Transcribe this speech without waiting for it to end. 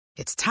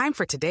It's time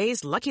for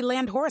today's Lucky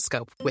Land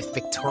horoscope with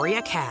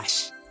Victoria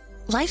Cash.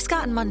 Life's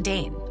gotten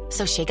mundane,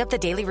 so shake up the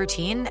daily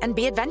routine and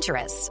be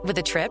adventurous with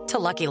a trip to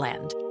Lucky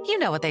Land. You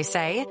know what they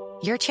say,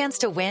 your chance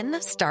to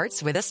win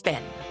starts with a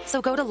spin.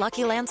 So go to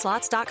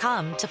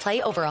LuckyLandSlots.com to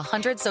play over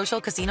 100 social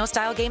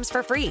casino-style games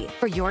for free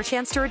for your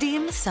chance to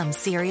redeem some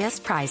serious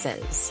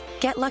prizes.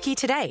 Get lucky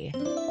today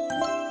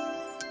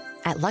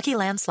at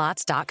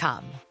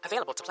LuckyLandSlots.com.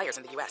 Available to players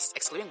in the U.S.,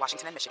 excluding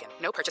Washington and Michigan.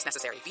 No purchase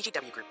necessary.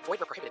 VGW Group. Void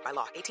where prohibited by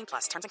law.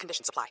 18+. Terms and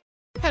conditions apply.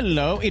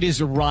 Hello, it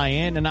is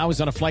Ryan, and I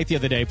was on a flight the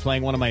other day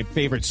playing one of my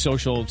favorite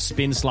social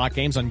spin slot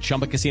games on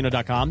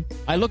ChumbaCasino.com.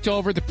 I looked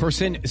over at the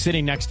person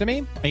sitting next to me,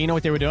 and you know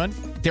what they were doing?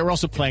 They were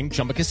also playing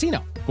Chumba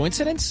Casino.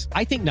 Coincidence?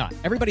 I think not.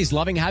 Everybody's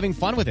loving having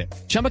fun with it.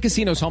 Chumba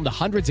Casino is home to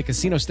hundreds of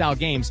casino-style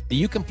games that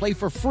you can play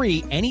for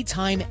free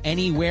anytime,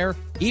 anywhere,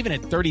 even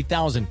at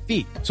 30,000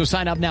 feet. So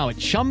sign up now at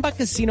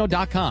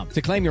ChumbaCasino.com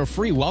to claim your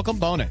free welcome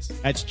bonus.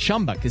 That's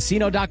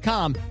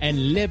ChumbaCasino.com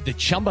and live the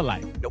Chumba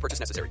life. No purchase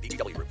necessary.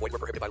 VGW Group. Void where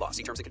prohibited by law.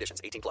 See terms and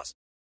conditions. 18+.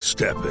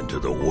 Step into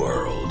the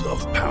world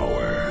of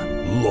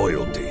power,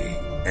 loyalty,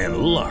 and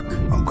luck.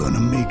 I'm gonna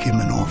make him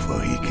an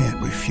offer he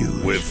can't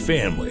refuse. With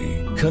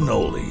family,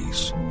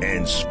 cannolis,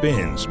 and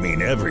spins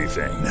mean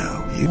everything.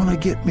 Now, you wanna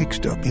get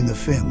mixed up in the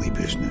family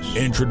business.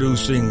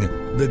 Introducing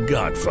The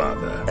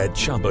Godfather at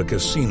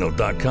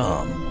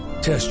ChumbaCasino.com.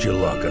 Test your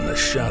luck in the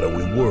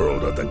shadowy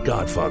world of The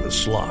Godfather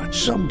slot.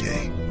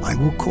 Someday, I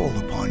will call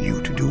upon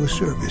you to do a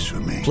service for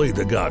me. Play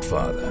The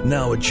Godfather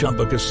now at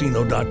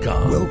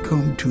ChumbaCasino.com.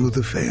 Welcome to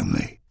the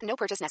family. No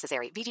purchase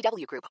necessary.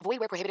 VGW Group. Void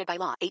where prohibited by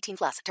law.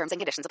 18+. Terms and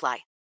conditions apply.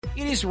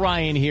 It is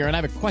Ryan here, and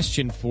I have a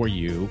question for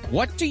you.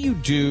 What do you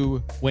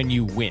do when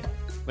you win?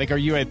 Like, are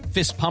you a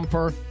fist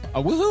pumper,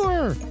 a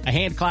woohooer, a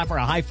hand clapper,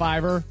 a high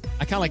fiver?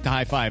 I kind of like the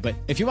high five, but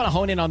if you want to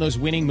hone in on those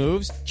winning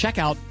moves, check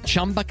out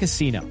Chumba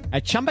Casino.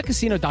 At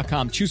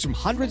ChumbaCasino.com, choose from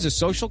hundreds of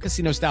social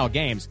casino-style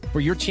games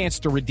for your chance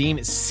to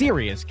redeem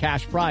serious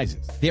cash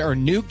prizes. There are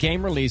new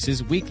game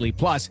releases weekly,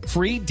 plus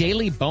free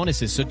daily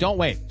bonuses, so don't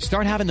wait.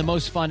 Start having the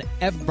most fun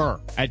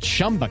ever at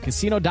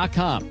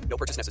ChumbaCasino.com. No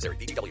purchase necessary.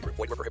 VGW Group.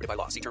 Void where prohibited by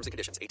law. See terms and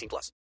conditions.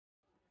 18+.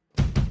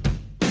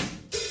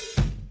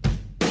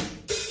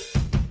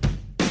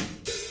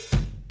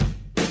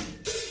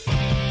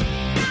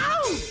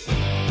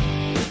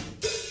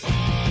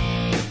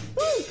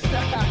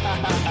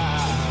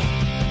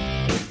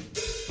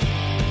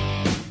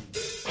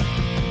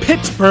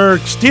 Pittsburgh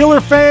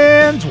Steeler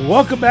fans,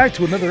 welcome back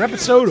to another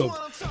episode of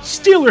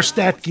Steeler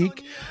Stat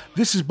Geek.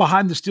 This is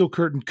Behind the Steel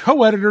Curtain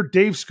co-editor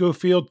Dave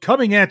Schofield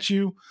coming at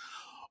you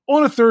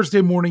on a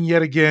Thursday morning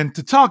yet again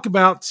to talk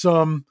about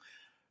some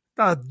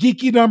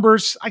geeky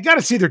numbers. I got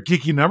to say they're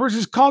geeky numbers.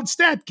 It's called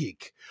Stat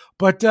Geek,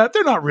 but they're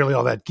not really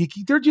all that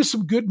geeky. They're just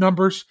some good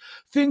numbers,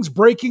 things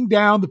breaking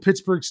down the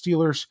Pittsburgh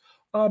Steelers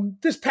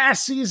this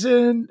past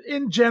season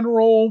in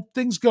general,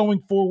 things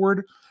going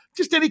forward.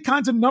 Just any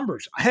kinds of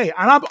numbers. Hey,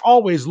 and I'm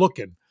always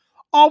looking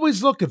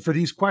for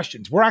these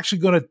questions. We're actually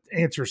going to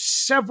answer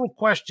several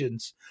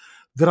questions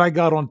that I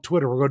got on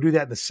Twitter. We're going to do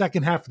that in the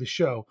second half of the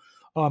show.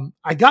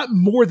 I got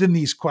more than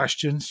these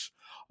questions.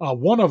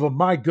 One of them,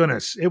 my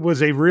goodness, it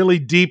was a really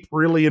deep,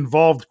 really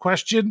involved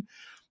question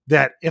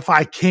that if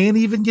I can't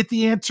even get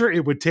the answer,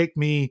 it would take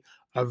me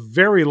a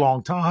very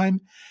long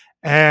time.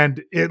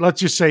 And let's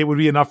just say it would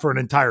be enough for an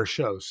entire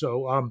show.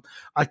 So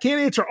I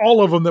can't answer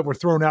all of them that were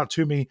thrown out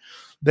to me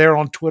there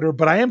on Twitter,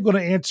 but I am going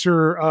to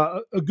answer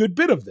a good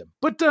bit of them.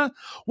 But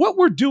what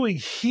we're doing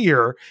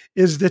here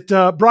is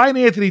that Brian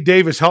Anthony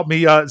Davis helped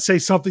me say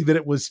something that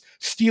it was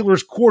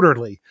Steelers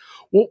Quarterly.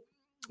 Well,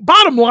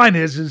 bottom line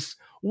is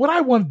what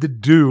I wanted to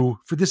do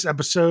for this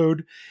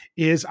episode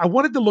is I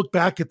wanted to look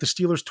back at the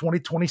Steelers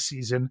 2020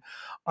 season.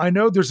 I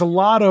know there's a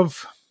lot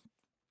of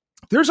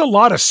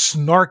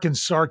snark and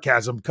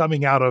sarcasm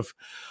coming out of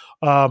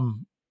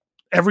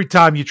every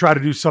time you try to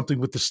do something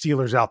with the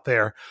Steelers out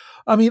there.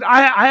 I mean,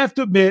 I have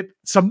to admit,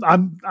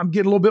 I'm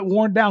getting a little bit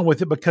worn down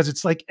with it because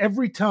it's like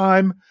every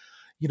time,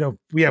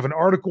 we have an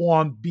article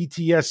on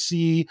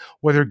BTSC,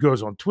 whether it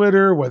goes on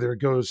Twitter, whether it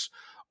goes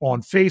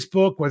on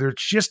Facebook, whether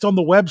it's just on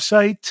the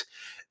website,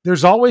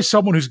 there's always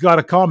someone who's got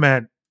a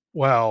comment,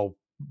 well,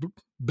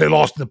 they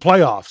lost in the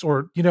playoffs,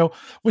 or,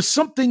 with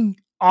something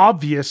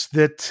obvious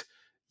that,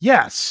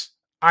 yes,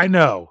 I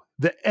know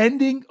the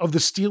ending of the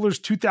Steelers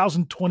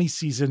 2020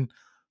 season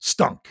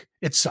stunk.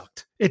 It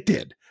sucked. It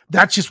did.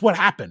 That's just what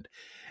happened.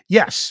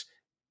 Yes.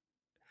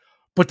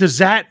 But does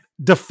that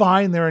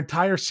define their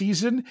entire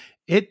season?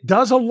 It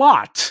does a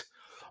lot,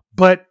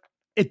 but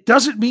it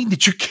doesn't mean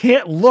that you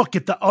can't look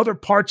at the other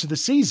parts of the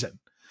season,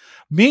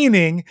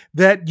 meaning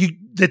that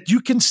you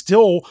can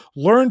still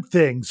learn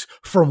things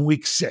from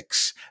week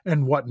 6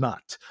 and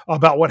whatnot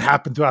about what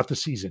happened throughout the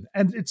season.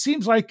 And it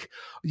seems like,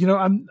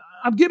 I'm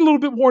getting a little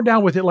bit worn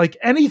down with it. Like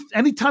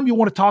anytime you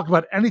want to talk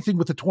about anything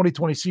with the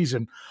 2020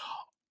 season,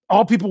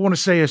 all people want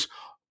to say is,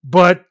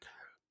 but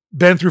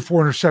Ben threw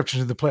 4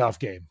 interceptions in the playoff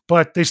game,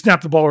 but they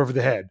snapped the ball over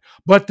the head,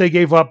 but they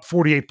gave up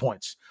 48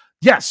 points.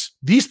 Yes,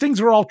 these things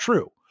are all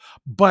true,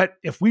 But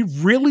if we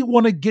really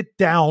want to get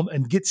down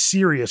and get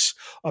serious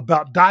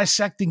about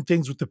dissecting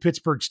things with the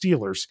Pittsburgh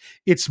Steelers,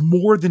 it's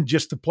more than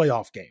just a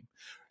playoff game.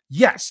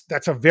 Yes,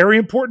 that's a very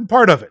important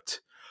part of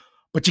it,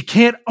 but you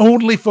can't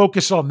only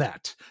focus on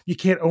that. You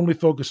can't only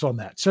focus on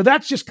that. So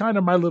that's just kind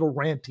of my little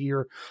rant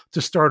here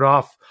to start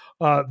off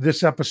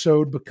this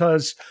episode,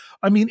 because,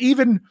 I mean,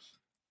 even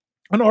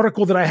an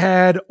article that I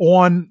had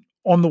on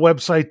the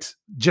website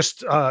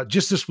just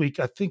this week,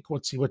 I think,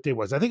 let's see what day it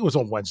was. I think it was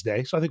on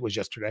Wednesday, so I think it was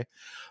yesterday,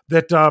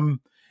 that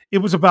it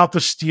was about the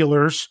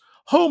Steelers'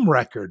 home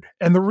record.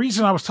 And the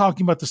reason I was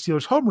talking about the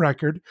Steelers' home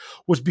record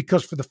was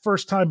because for the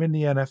first time in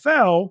the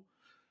NFL,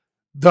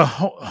 the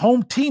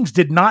home teams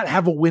did not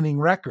have a winning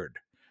record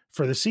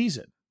for the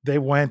season. They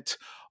went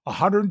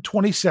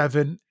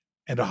 127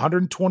 and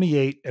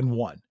 128 and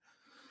 1.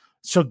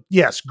 So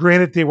yes,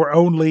 granted, they were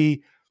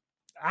only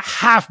a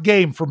half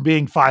game from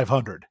being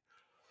 500.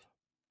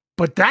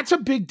 But that's a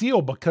big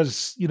deal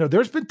because,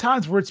 there's been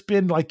times where it's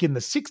been like in the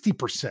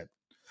 60%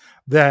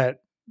 that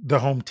the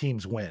home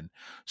teams win.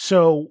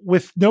 So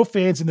with no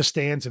fans in the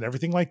stands and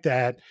everything like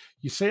that,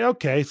 you say,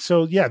 okay,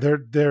 so yeah,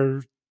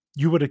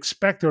 you would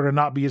expect there to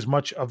not be as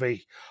much of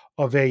a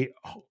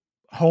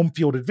home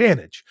field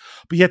advantage.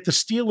 But yet the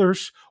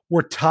Steelers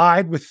were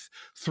tied with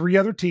three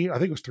other teams. I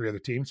think it was three other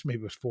teams, maybe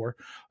it was four,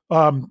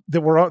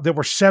 that were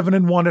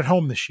 7-1 at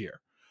home this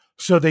year.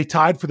 So they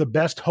tied for the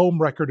best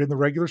home record in the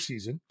regular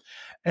season.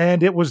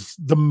 And it was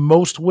the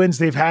most wins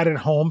they've had at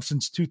home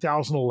since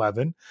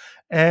 2011.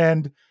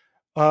 And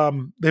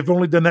they've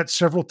only done that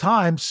several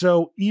times.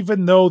 So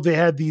even though they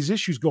had these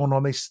issues going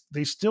on,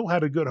 they still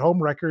had a good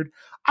home record.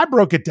 I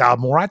broke it down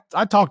more.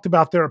 I talked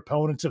about their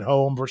opponents at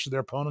home versus their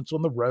opponents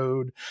on the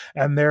road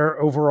and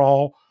their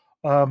overall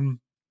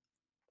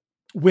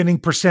winning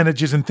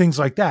percentages and things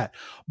like that.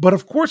 But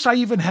of course, I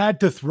even had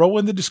to throw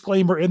in the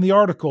disclaimer in the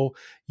article.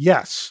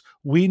 Yes,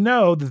 we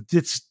know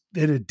that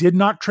it did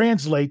not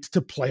translate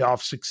to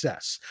playoff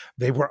success.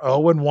 They were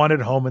 0-1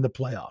 at home in the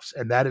playoffs,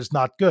 and that is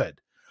not good.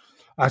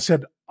 I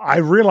said, I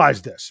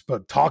realize this,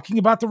 but talking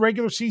about the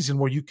regular season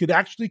where you could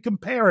actually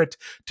compare it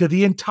to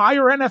the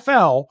entire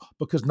NFL,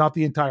 because not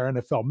the entire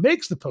NFL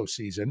makes the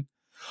postseason.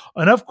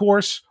 And of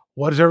course,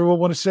 what does everyone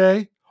want to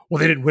say? Well,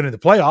 they didn't win in the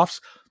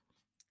playoffs.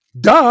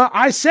 Duh,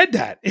 I said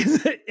that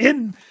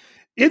in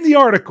the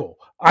article.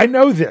 I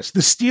know this.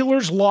 The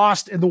Steelers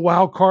lost in the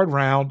wild card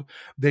round.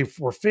 They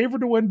were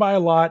favored to win by a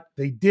lot.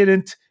 They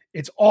didn't.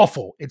 It's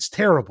awful. It's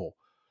terrible.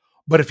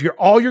 But if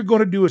all you're going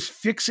to do is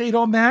fixate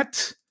on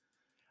that,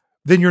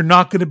 then you're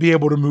not going to be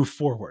able to move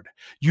forward.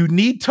 You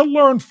need to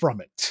learn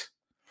from it,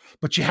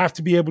 but you have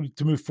to be able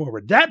to move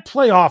forward. That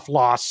playoff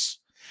loss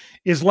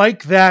is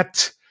like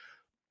that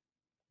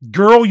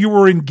girl you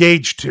were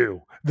engaged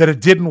to that it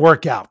didn't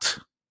work out.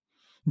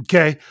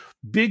 Okay.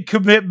 Big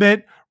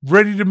commitment,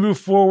 ready to move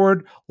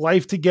forward,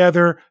 life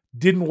together,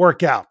 didn't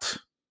work out.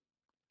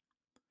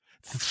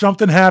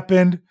 Something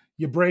happened,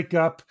 you break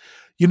up.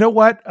 You know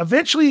what?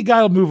 Eventually you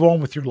got to move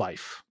on with your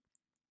life.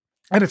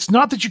 And it's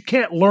not that you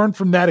can't learn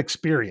from that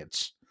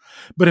experience,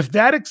 but if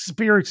that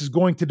experience is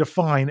going to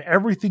define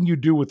everything you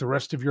do with the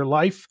rest of your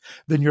life,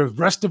 then your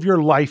rest of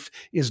your life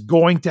is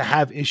going to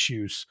have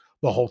issues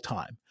the whole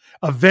time.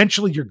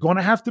 Eventually, you're going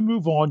to have to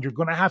move on. You're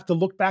going to have to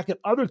look back at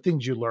other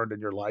things you learned in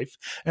your life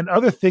and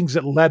other things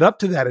that led up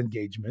to that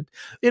engagement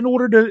in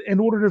order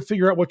to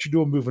figure out what you're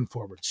doing moving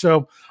forward.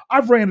 So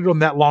I've ranted on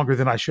that longer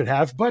than I should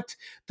have, but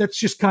that's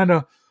just kind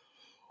of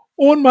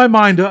on my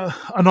mind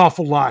an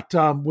awful lot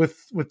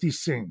with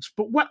these things.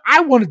 But what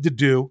I wanted to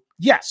do,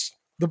 yes,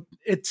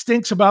 it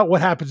stinks about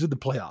what happens in the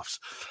playoffs.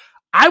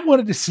 I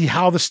wanted to see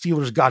how the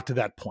Steelers got to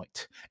that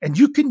point. And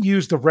you can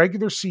use the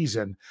regular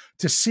season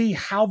to see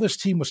how this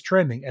team was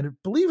trending.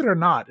 And believe it or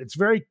not, it's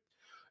very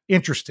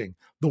interesting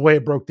the way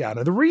it broke down.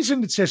 And the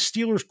reason it says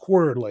Steelers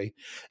quarterly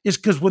is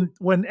because when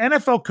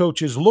NFL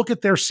coaches look at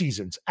their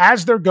seasons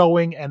as they're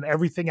going and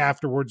everything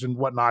afterwards and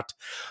whatnot,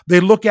 they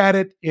look at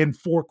it in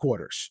 4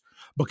 quarters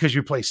because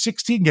you play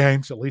 16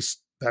 games, at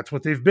least that's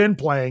what they've been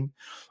playing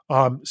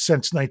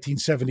since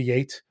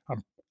 1978.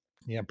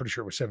 I'm pretty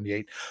sure it was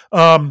 78.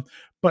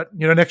 But,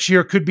 next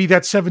year could be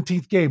that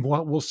 17th game.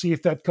 We'll see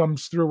if that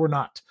comes through or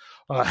not.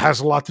 Has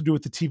a lot to do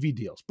with the TV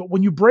deals. But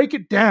when you break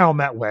it down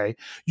that way,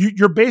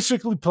 you're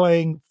basically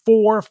playing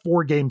 4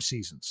 4-game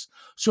seasons.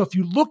 So if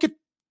you look at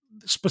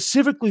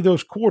specifically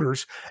those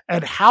quarters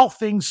and how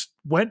things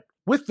went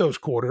with those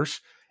quarters,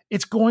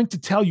 it's going to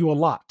tell you a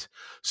lot.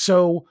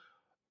 So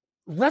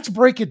let's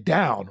break it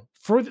down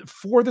for the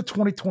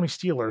 2020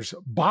 Steelers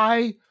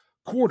by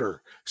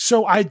quarter.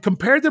 So I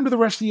compared them to the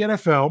rest of the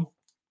NFL.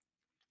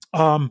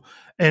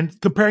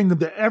 And comparing them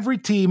to every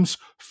team's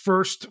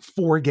first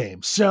 4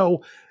 games.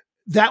 So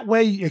that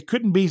way it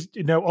couldn't be,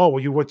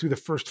 you went through the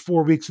first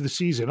 4 weeks of the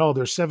season. Oh,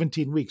 there's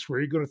 17 weeks. Where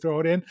are you going to throw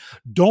it in?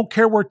 Don't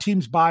care where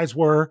teams' buys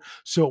were.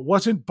 So it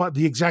wasn't but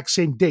the exact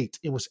same date.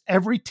 It was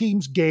every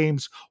team's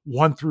games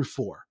 1 through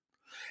 4.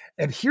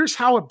 And here's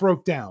how it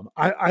broke down.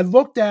 I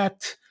looked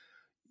at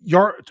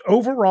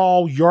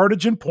overall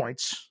yardage and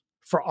points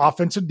for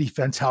offense and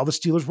defense, how the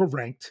Steelers were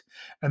ranked.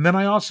 And then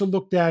I also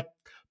looked at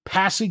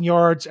passing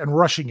yards and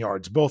rushing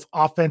yards, both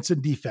offense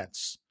and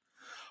defense,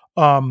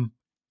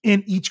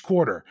 in each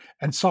quarter,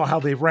 and saw how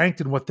they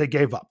ranked and what they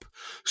gave up.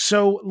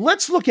 So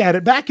let's look at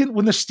it. Back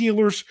when the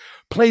Steelers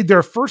played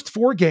their first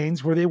 4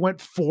 games where they went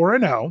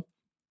 4-0,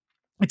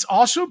 it's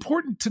also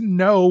important to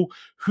know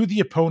who the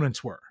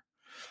opponents were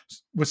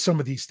with some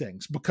of these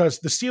things, because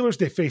the Steelers,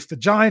 they faced the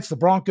Giants, the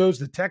Broncos,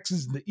 the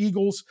Texans, and the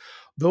Eagles.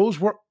 Those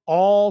were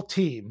all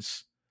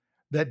teams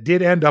that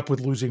did end up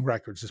with losing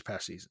records this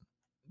past season.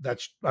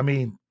 That's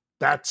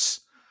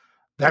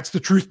the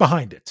truth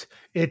behind it.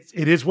 It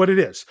is what it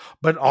is.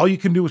 But all you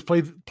can do is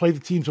play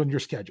the teams on your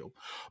schedule.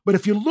 But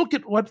if you look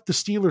at what the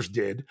Steelers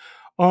did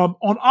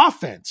on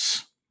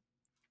offense,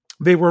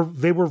 they were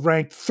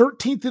ranked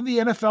 13th in the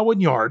NFL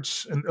in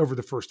yards and over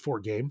the first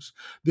 4 games.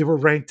 They were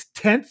ranked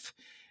 10th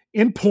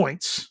in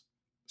points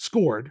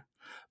scored.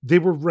 They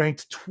were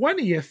ranked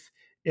 20th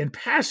in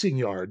passing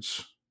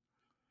yards,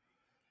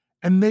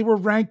 and they were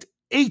ranked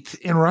 8th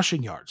in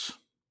rushing yards.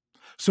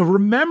 So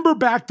remember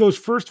back those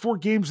first 4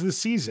 games of the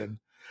season,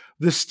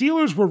 the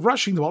Steelers were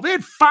rushing the ball. They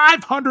had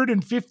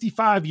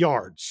 555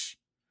 yards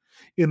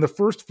in the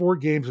first 4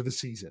 games of the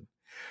season.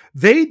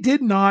 They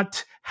did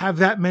not have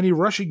that many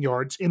rushing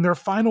yards in their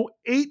final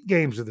 8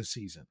 games of the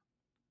season.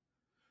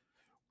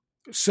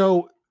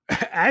 So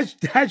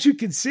as you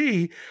can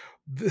see,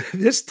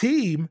 this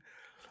team,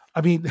 I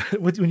mean,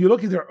 when you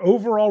look at their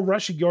overall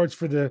rushing yards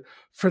for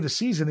the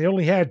season, they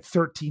only had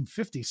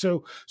 1,350.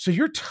 So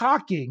you're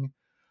talking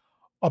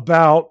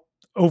about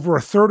over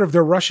a third of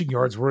their rushing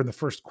yards were in the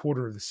first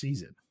quarter of the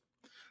season.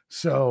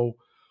 So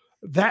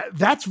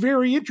that's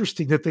very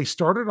interesting that they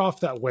started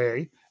off that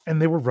way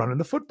and they were running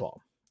the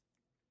football.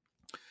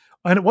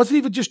 And it wasn't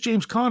even just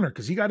James Conner,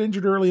 because he got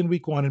injured early in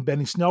week 1 and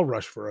Benny Snell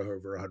rushed for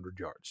over 100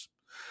 yards.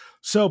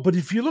 So, but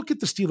if you look at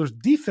the Steelers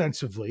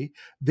defensively,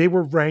 they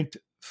were ranked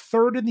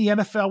 3rd in the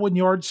NFL in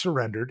yards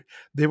surrendered.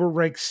 They were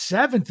ranked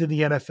 7th in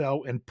the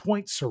NFL in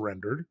points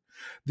surrendered.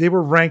 They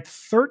were ranked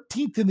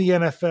 13th in the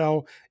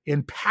NFL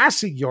in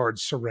passing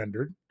yards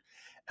surrendered.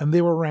 And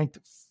they were ranked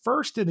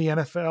 1st in the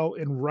NFL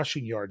in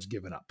rushing yards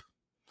given up.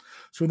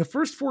 So in the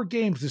first 4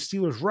 games, the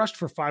Steelers rushed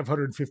for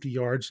 550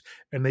 yards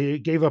and they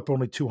gave up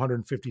only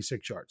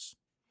 256 yards.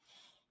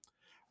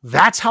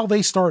 That's how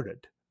they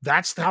started.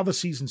 That's how the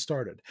season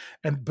started.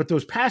 But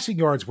those passing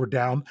yards were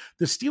down.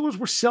 The Steelers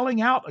were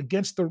selling out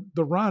against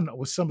the run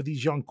with some of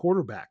these young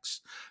quarterbacks.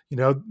 You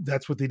know,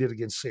 that's what they did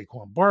against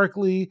Saquon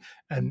Barkley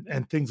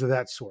and things of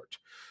that sort.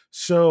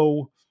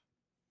 So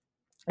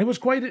it was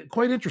quite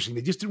interesting.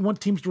 They just didn't want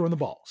teams to run the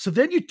ball. So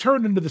then you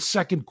turn into the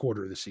second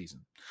quarter of the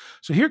season.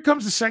 So here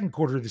comes the second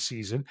quarter of the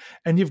season,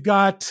 and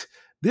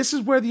this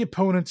is where the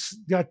opponents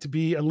got to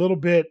be a little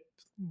bit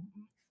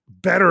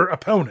better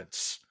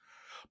opponents.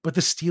 But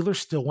the Steelers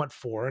still went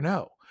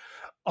 4-0.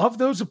 Of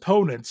those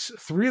opponents,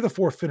 3 of the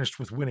 4 finished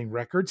with winning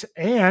records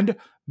and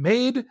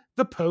made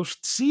the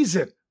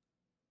postseason,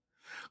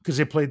 because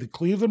they played the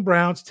Cleveland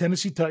Browns,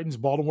 Tennessee Titans,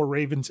 Baltimore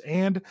Ravens,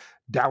 and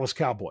Dallas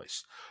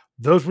Cowboys.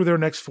 Those were their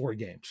next 4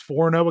 games,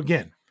 4-0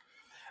 again.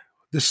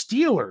 The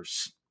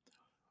Steelers,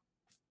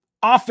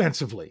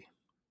 offensively,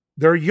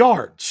 their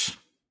yards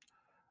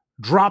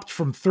dropped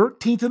from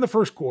 13th in the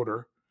first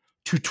quarter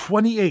to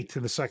 28th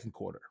in the second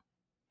quarter.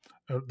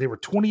 They were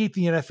 28th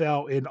in the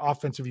NFL in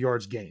offensive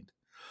yards gained.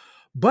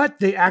 But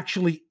they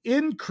actually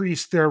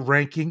increased their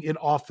ranking in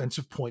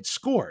offensive points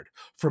scored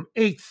from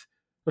 10th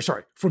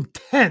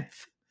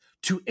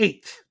to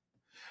 8th.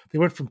 They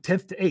went from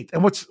 10th to 8th.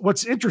 And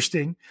what's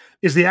interesting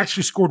is they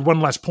actually scored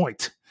 1 less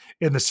point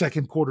in the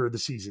second quarter of the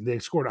season. They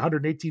scored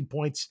 118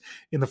 points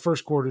in the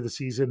first quarter of the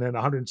season and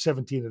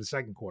 117 in the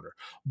second quarter.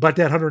 But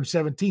that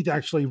 117th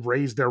actually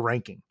raised their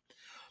ranking.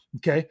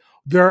 Okay.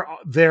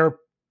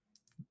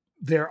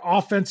 Their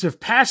offensive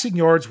passing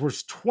yards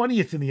was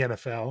 20th in the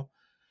NFL,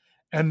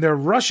 and their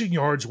rushing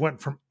yards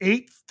went from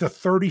 8th to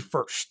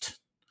 31st,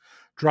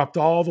 dropped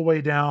all the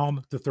way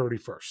down to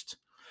 31st.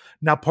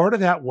 Now, part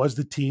of that was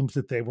the teams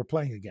that they were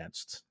playing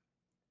against.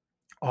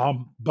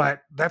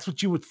 But that's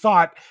what you would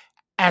thought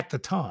at the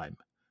time.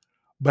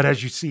 But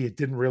as you see, it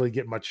didn't really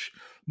get much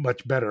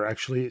better.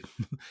 Actually,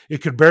 it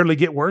could barely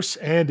get worse,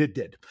 and it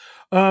did.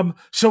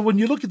 So when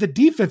you look at the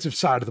defensive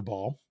side of the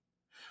ball,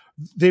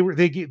 they were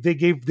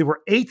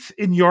 8th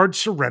in yards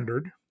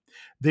surrendered.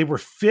 They were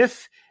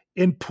 5th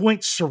in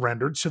points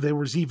surrendered. So that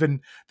was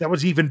even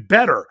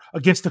better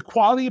against the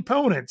quality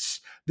opponents.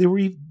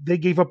 They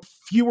gave up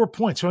fewer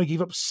points. They only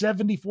gave up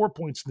 74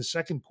 points in the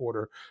second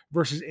quarter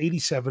versus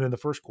 87 in the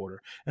first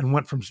quarter, and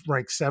went from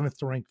ranked 7th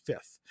to ranked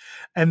 5th.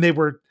 And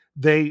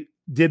they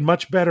did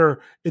much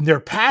better in their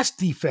pass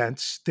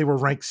defense. They were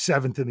ranked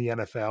 7th in the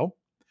NFL.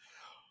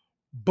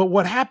 But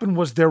what happened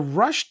was their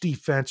rush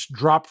defense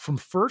dropped from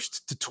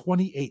 1st to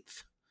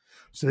 28th.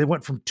 So they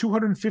went from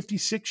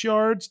 256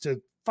 yards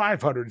to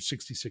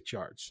 566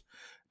 yards.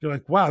 They're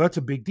like, wow, that's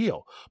a big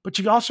deal. But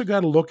you also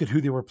got to look at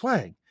who they were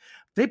playing.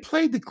 They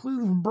played the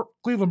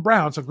Cleveland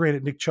Browns. So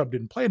granted, Nick Chubb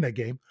didn't play in that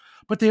game,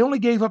 but they only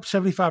gave up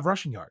 75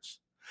 rushing yards.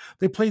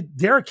 They played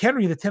Derrick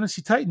Henry, the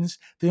Tennessee Titans.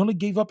 They only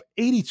gave up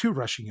 82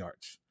 rushing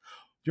yards.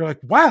 You're like,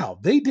 wow,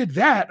 they did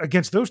that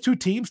against those two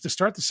teams to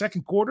start the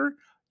second quarter?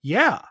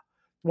 Yeah.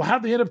 Well,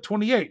 how'd they end up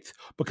 28th?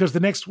 Because the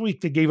next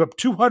week they gave up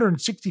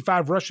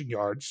 265 rushing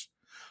yards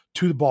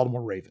to the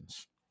Baltimore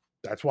Ravens.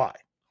 That's why.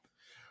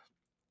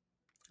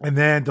 And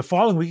then the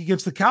following week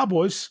against the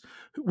Cowboys,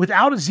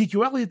 without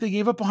Ezekiel Elliott, they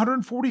gave up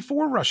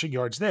 144 rushing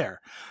yards there.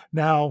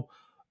 Now,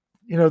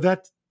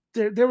 that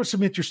there was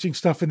some interesting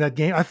stuff in that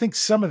game. I think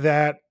some of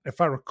that,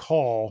 if I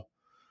recall,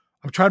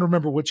 I'm trying to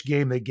remember which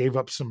game they gave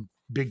up some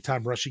big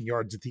time rushing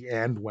yards at the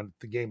end when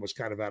the game was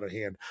kind of out of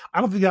hand.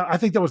 I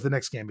think that was the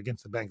next game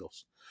against the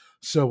Bengals.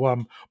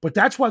 So, but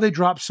that's why they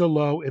dropped so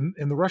low in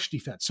the rush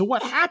defense. So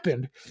what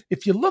happened,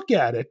 if you look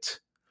at it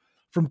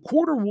from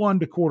quarter one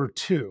to quarter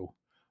two,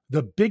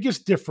 the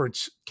biggest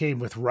difference came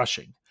with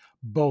rushing,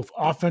 both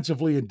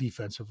offensively and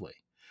defensively.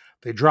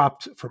 They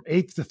dropped from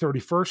 8th to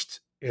 31st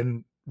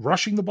in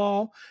rushing the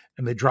ball,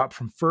 and they dropped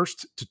from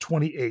 1st to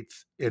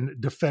 28th in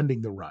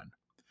defending the run.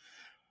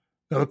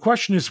 Now, the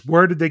question is,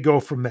 where did they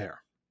go from there?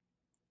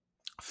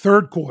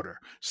 Third quarter,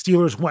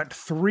 Steelers went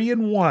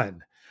 3-1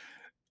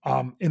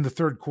 in the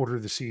third quarter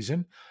of the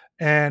season,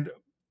 but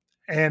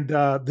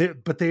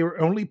they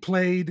only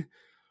played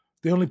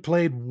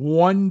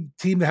one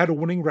team that had a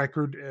winning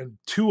record, and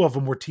two of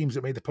them were teams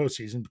that made the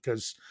postseason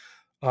because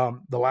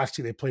the last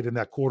team they played in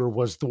that quarter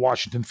was the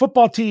Washington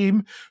football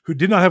team, who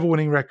did not have a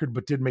winning record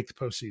but did make the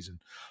postseason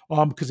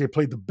because they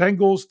played the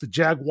Bengals, the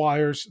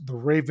Jaguars, the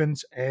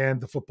Ravens,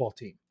 and the football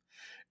team.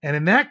 And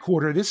in that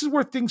quarter, this is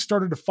where things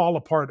started to fall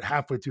apart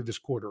halfway through this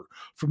quarter.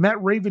 From that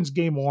Ravens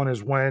game on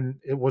is when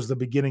it was the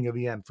beginning of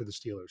the end for the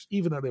Steelers,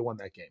 even though they won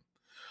that game.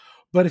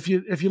 But if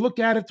you look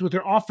at it with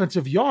their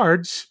offensive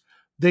yards,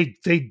 they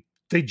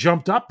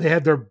jumped up. They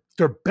had their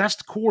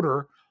best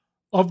quarter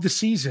of the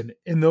season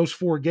in those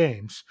four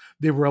games.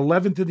 They were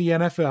 11th in the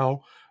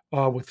NFL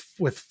with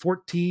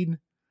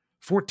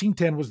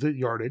 1410 was the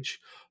yardage.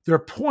 Their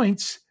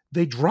points,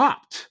 they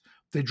dropped.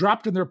 They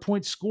dropped in their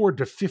points scored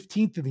to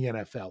 15th in the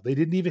NFL. They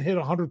didn't even hit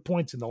 100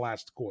 points in the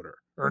last quarter,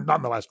 or not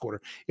in the last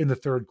quarter, in the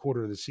third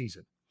quarter of the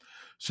season.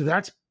 So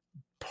that's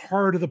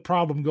part of the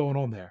problem going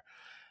on there.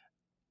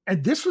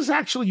 And this was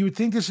actually, you would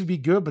think this would be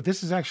good, but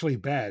this is actually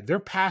bad. Their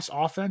pass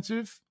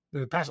offensive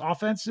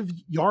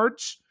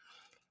yards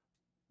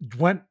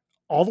went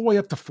all the way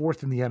up to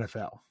 4th in the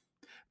NFL.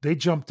 They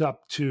jumped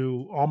up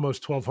to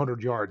almost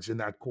 1,200 yards in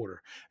that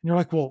quarter. And you're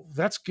like, well,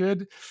 that's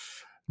good.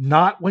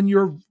 Not when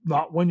your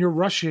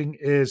rushing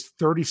is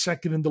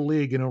 32nd in the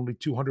league and only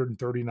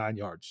 239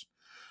 yards.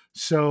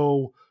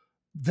 So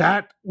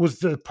that was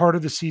the part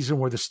of the season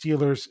where the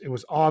Steelers, it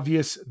was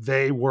obvious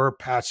they were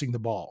passing the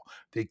ball.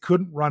 They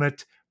couldn't run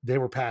it. They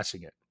were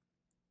passing it.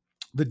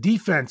 The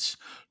defense,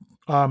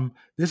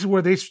 this is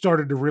where they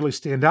started to really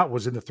stand out,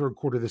 was in the third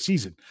quarter of the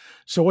season.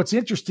 So what's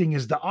interesting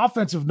is the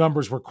offensive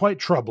numbers were quite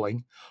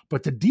troubling,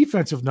 but the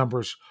defensive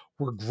numbers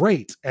were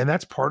great. And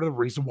that's part of the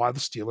reason why the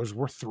Steelers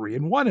were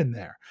 3-1 in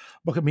there.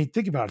 But I mean,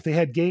 think about it. They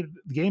had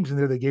games in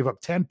there. They gave up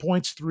 10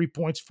 points, 3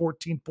 points,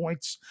 14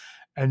 points.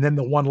 And then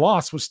the one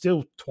loss was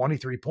still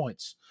 23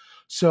 points.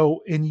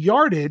 So in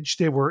yardage,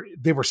 they were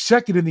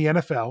second in the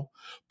NFL.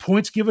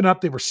 Points given up,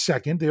 they were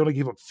second. They only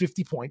gave up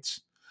 50 points.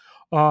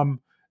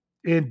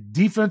 In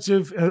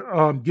defensive,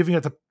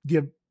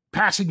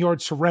 passing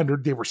yards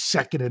surrendered, they were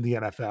second in the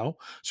NFL.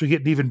 So you're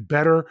getting even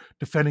better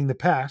defending the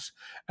pass.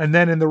 And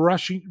then in the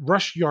rush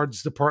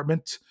yards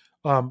department,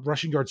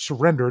 rushing yards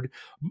surrendered,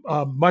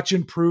 much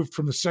improved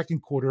from the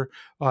second quarter.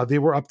 They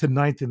were up to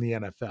 9th in the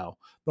NFL.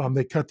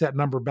 They cut that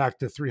number back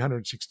to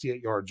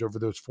 368 yards over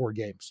those 4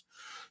 games.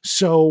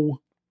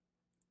 So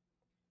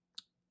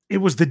it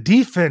was the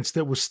defense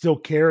that was still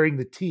carrying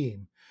the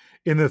team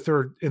in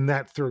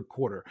that third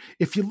quarter.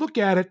 If you look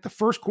at it, the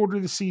first quarter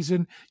of the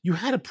season, you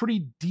had a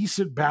pretty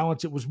decent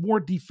balance. It was more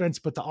defense,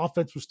 but the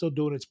offense was still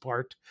doing its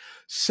part.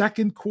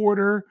 Second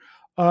quarter,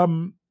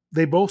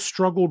 they both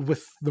struggled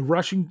with the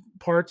rushing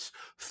parts.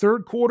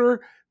 Third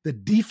quarter, the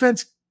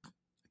defense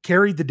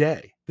carried the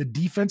day. The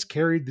defense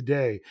carried the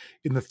day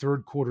in the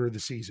third quarter of the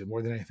season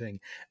more than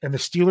anything. And the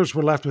Steelers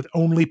were left with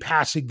only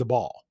passing the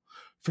ball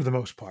for the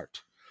most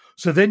part.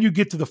 So then you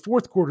get to the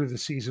fourth quarter of the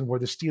season where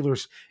the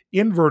Steelers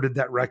inverted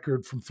that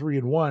record from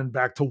 3-1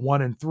 back to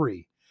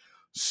 1-3.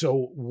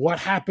 So what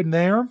happened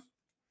there?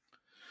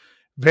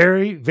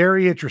 Very,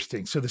 very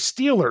interesting. So the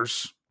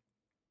Steelers,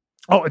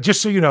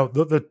 just so you know,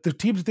 the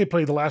teams that they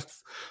played the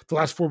last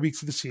 4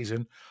 weeks of the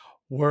season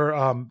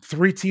were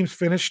 3 teams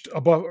finished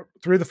above,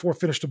 3 of the 4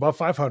 finished above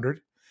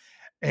 500,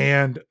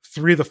 and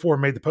 3 of the 4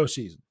 made the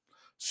postseason.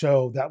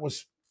 So that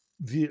was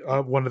the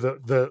one of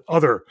the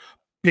other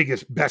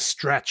best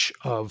stretch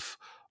of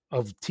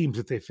teams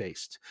that they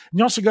faced. And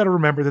you also got to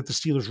remember that the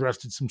Steelers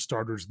rested some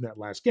starters in that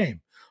last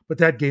game, but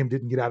that game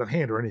didn't get out of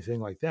hand or anything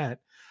like that.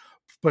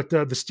 But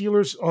the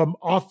Steelers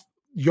off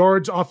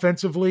yards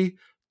offensively,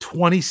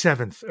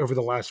 27th over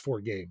the last 4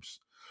 games.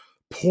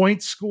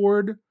 Points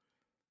scored,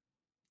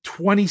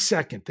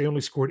 22nd. They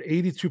only scored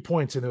 82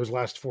 points in those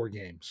last 4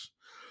 games.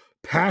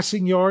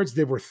 Passing yards,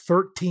 they were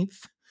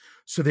 13th.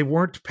 So they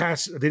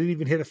they didn't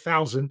even hit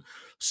 1,000.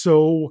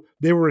 So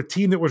they were a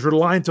team that was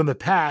reliant on the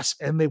pass,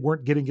 and they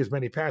weren't getting as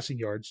many passing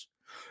yards.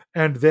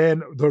 And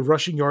then the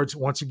rushing yards,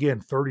 once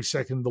again,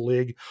 32nd in the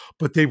league,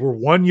 but they were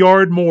 1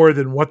 yard more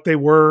than what they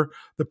were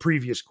the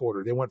previous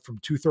quarter. They went from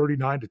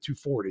 239 to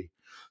 240.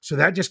 So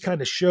that just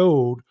kind of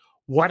showed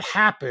what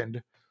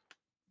happened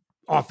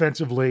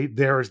offensively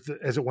there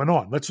as it went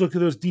on. Let's look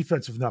at those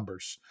defensive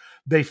numbers.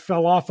 They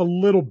fell off a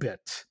little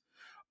bit.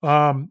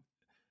 In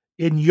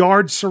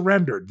yards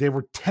surrendered, they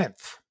were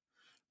 10th.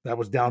 That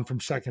was down from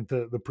second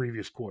to the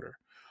previous quarter.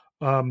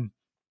 And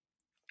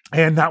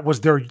that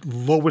was their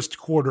lowest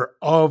quarter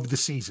of the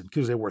season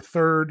because they were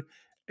 3rd,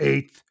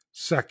 8th,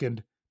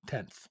 2nd,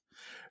 10th.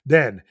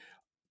 Then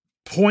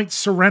points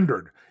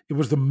surrendered. It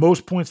was the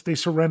most points they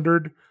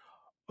surrendered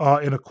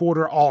in a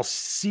quarter all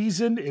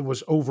season. It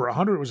was over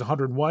 100. It was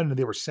 101, and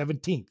they were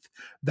 17th.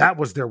 That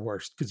was their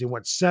worst because they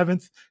went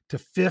 7th to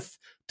 5th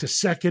to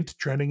 2nd,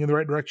 trending in the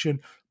right direction.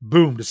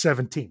 Boom, to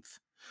 17th.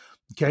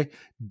 Okay.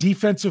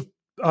 Defensive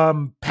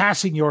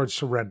passing yards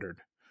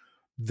surrendered.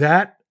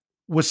 That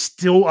was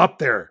still up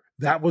there.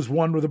 That was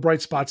one of the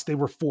bright spots. They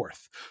were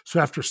 4th.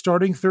 So after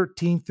starting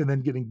 13th and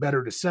then getting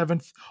better to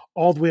 7th,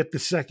 all the way up to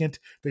 2nd,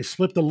 they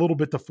slipped a little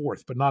bit to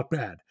 4th, but not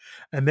bad.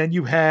 And then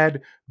you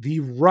had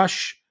the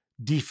rush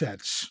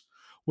defense,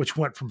 which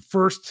went from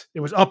 1st. It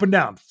was up and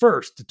down.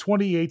 1st to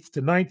 28th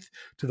to 9th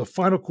to the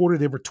final quarter.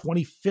 They were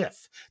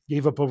 25th.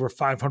 Gave up over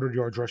 500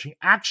 yards rushing.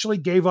 Actually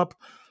gave up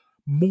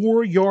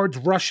more yards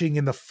rushing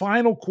in the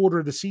final quarter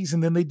of the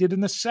season than they did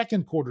in the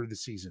second quarter of the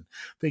season.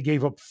 They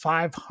gave up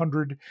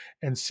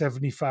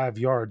 575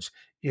 yards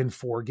in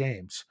 4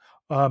 games,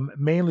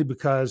 mainly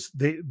because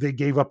they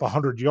gave up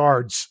 100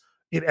 yards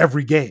in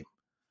every game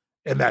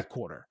in that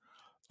quarter.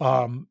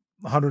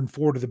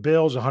 104 to the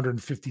Bills,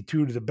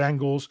 152 to the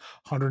Bengals,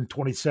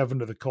 127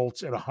 to the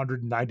Colts, and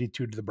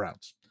 192 to the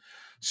Browns.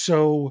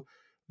 So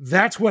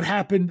that's what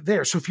happened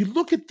there. So if you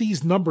look at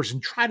these numbers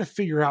and try to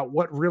figure out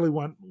what really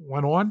went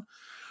on,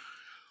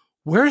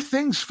 where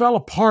things fell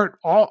apart,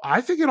 I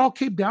think it all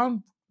came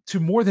down to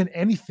more than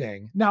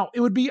anything. Now,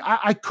 it would be,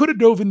 I could have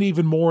dove in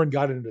even more and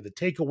got into the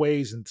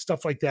takeaways and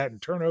stuff like that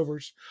and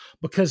turnovers,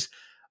 because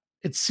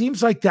it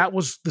seems like the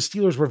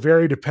Steelers were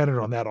very dependent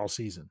on that all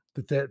season,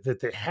 that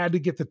they had to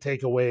get the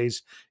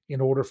takeaways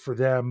in order for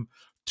them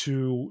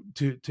to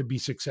be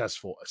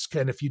successful.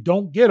 And if you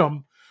don't get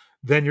them,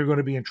 then you're going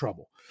to be in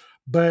trouble.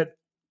 But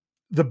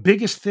the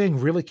biggest thing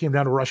really came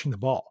down to rushing the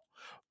ball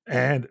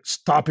and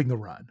stopping the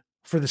run.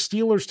 For the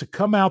Steelers to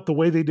come out the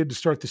way they did to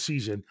start the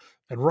season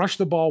and rush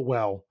the ball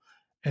well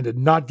and to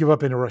not give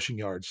up any rushing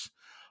yards,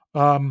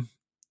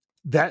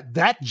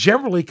 that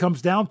generally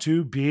comes down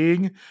to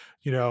being,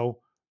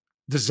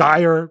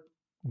 desire,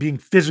 being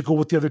physical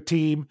with the other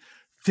team,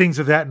 things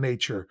of that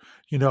nature,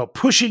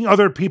 pushing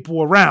other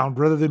people around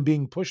rather than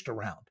being pushed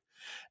around.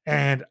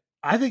 And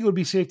I think it would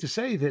be safe to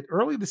say that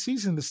early in the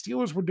season, the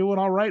Steelers were doing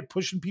all right,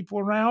 pushing people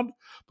around,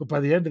 but by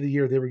the end of the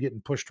year, they were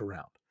getting pushed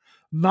around.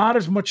 Not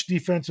as much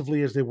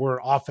defensively as they were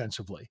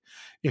offensively,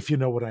 if you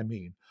know what I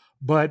mean.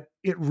 But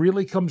it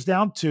really comes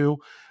down to,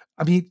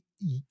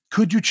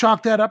 could you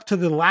chalk that up to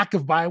the lack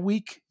of bye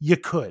week? You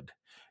could.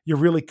 You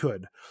really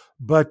could.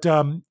 But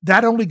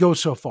that only goes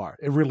so far.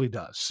 It really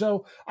does.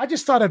 So I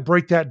just thought I'd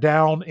break that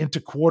down into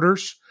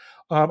quarters.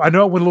 I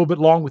know it went a little bit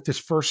long with this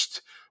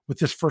first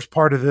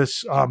part of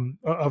this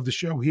of the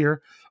show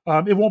here.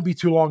 It won't be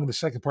too long in the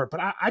second part, but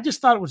I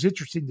just thought it was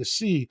interesting to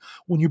see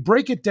when you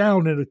break it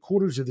down into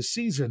quarters of the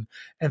season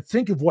and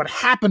think of what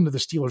happened to the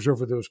Steelers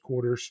over those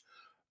quarters.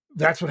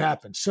 That's what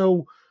happened.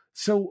 So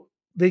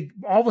they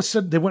all of a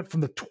sudden they went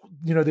from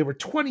they were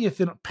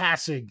 20th in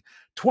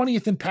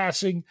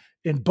passing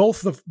in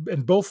both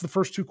the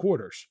first 2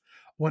 quarters.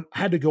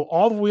 Had to go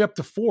all the way up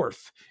to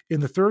 4th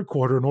in the third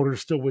quarter in order to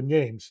still win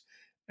games.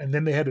 And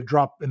then they had to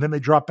drop, and then they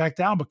dropped back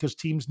down because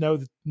teams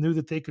knew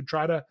that they could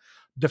try to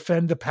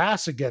defend the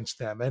pass against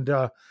them, and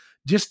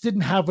just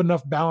didn't have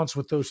enough balance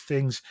with those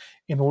things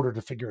in order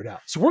to figure it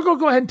out. So we're going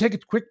to go ahead and take a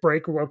quick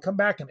break, or we'll come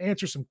back and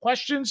answer some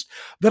questions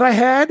that I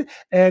had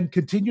and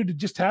continue to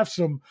just have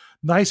some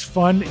nice,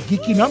 fun,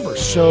 geeky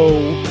numbers.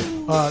 So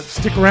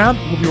stick around.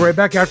 We'll be right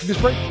back after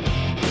this break.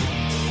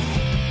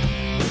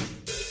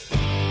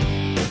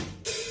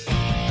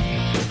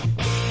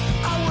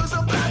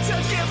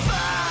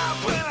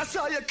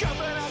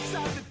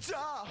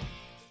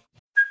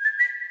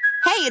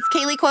 Hey, it's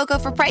Kaylee Cuoco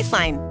for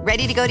Priceline.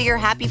 Ready to go to your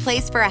happy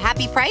place for a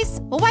happy price?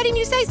 Well, why didn't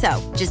you say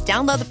so? Just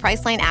download the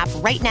Priceline app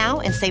right now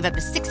and save up to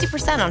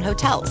 60% on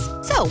hotels.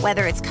 So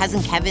whether it's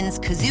Cousin Kevin's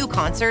Kazoo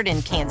Concert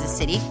in Kansas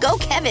City, go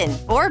Kevin,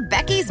 or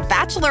Becky's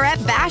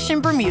Bachelorette Bash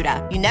in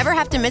Bermuda, you never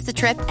have to miss a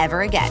trip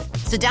ever again.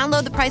 So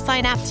download the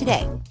Priceline app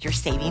today. Your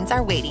savings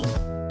are waiting.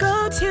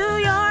 Go to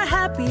your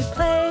happy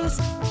place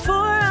for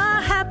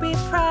a happy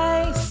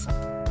price.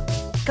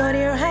 Go to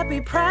your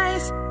happy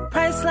price,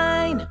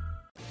 Priceline.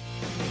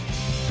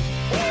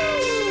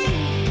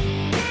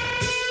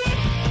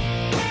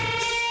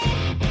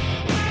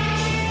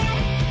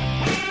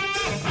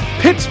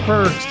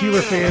 Pittsburgh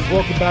Steelers fans,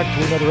 welcome back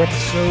to another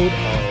episode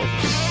of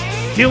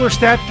Steeler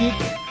Stat Geek.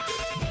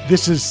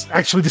 This is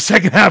actually the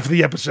second half of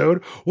the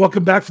episode.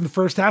 Welcome back from the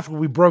first half where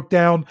we broke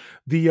down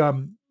the how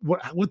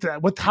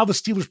the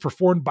Steelers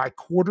performed by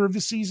quarter of the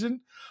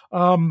season.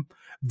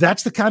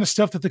 That's the kind of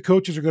stuff that the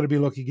coaches are going to be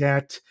looking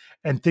at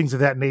and things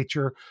of that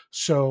nature.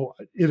 So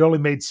it only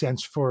made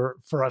sense for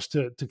us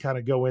to kind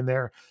of go in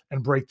there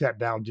and break that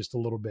down just a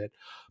little bit.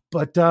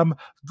 But going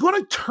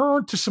to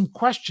turn to some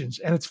questions.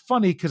 And it's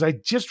funny because I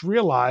just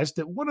realized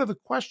that one of the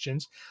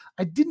questions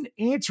I didn't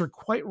answer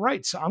quite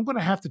right. So I'm going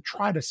to have to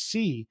try to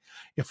see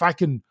if I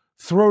can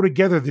throw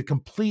together the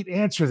complete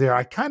answer there.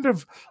 I kind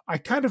of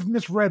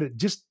misread it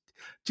just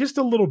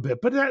a little bit,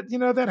 but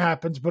that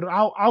happens, but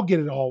I'll get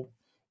it all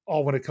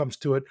when it comes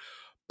to it.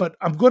 But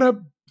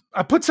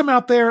I put some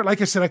out there.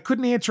 Like I said, I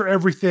couldn't answer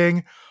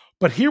everything,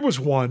 but here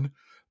was one.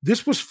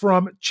 This was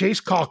from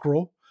Chase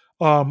Cockrell.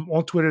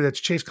 On Twitter, that's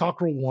Chase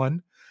Cockrell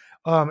 1,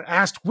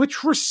 asked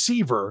which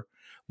receiver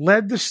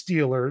led the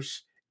Steelers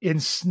in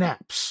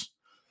snaps.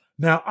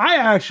 Now, I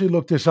actually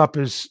looked this up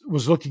was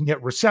looking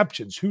at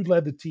receptions, who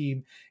led the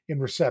team in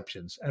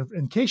receptions. And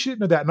in case you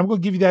didn't know that, and I'm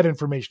going to give you that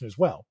information as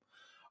well.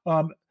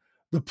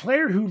 The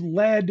player who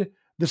led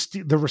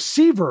the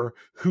receiver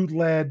who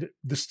led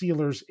the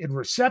Steelers in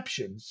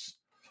receptions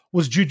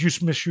was Juju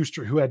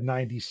Smith-Schuster, who had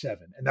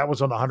 97, and that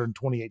was on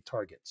 128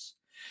 targets.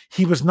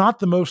 He was not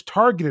the most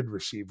targeted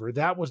receiver.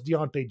 That was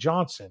Deontay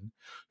Johnson,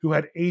 who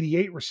had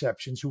 88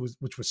 receptions,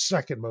 which was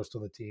second most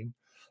on the team,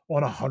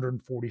 on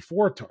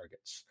 144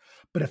 targets.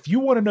 But if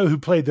you want to know who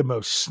played the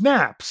most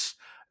snaps,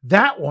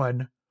 that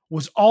one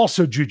was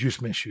also Juju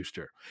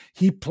Smith-Schuster.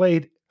 He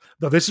played,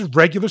 though this is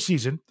regular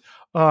season,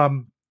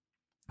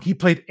 he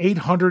played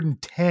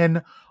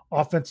 810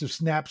 offensive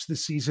snaps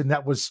this season.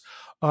 That was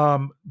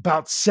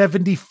about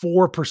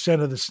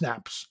 74% of the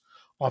snaps.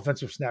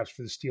 Offensive snaps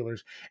for the Steelers.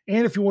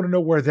 And if you want to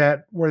know where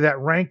that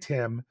ranked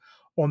him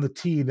on the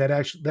team, that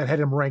had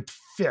him ranked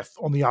 5th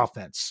on the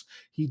offense.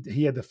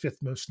 He had the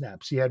 5th most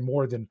snaps. He had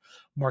more than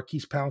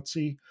Marquise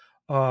Pouncey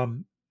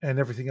and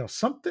everything else.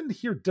 Something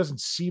here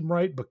doesn't seem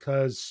right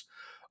because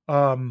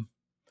I'm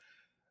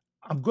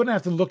going to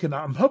have to look, and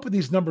I'm hoping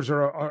these numbers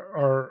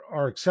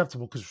are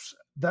acceptable because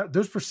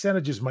those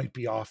percentages might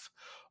be off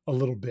a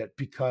little bit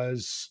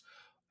because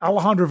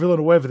Alejandro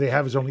Villanueva, they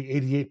have is only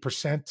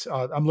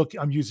 88%.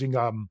 I'm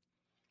using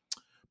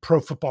Pro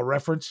Football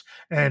Reference,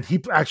 and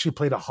he actually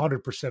played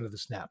 100% of the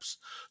snaps.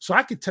 So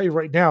I could tell you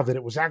right now that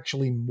it was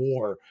actually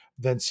more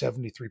than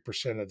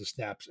 73% of the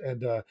snaps.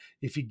 And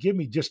if you give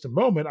me just a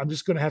moment, I'm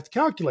just going to have to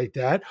calculate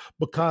that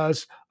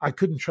because I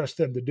couldn't trust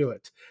them to do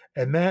it.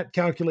 And that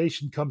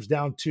calculation comes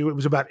down to, it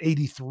was about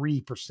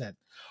 83%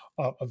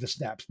 of the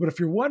snaps. But if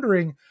you're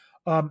wondering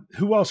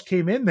who else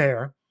came in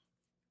there,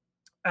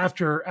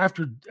 after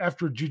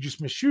Juju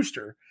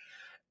Smith-Schuster,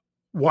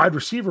 wide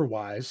receiver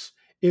wise,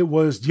 it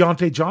was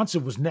Deontay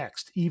Johnson was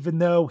next, even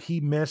though he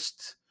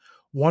missed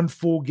one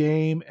full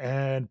game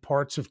and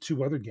parts of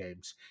 2 other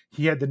games.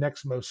 He had the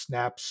next most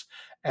snaps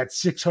at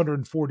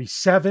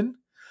 647.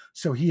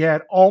 So he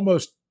had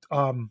almost,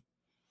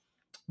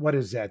 what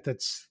is that?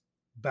 That's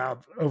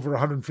about over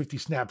 150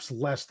 snaps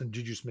less than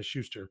Juju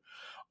Smith-Schuster.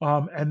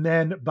 And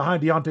then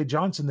behind Deontay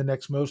Johnson, the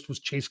next most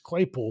was Chase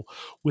Claypool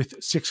with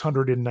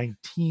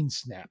 619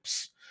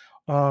 snaps.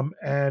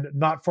 And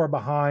not far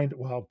behind,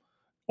 well,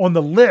 on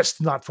the list,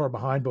 not far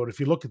behind, but if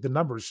you look at the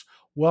numbers,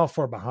 well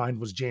far behind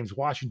was James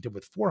Washington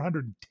with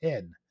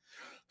 410.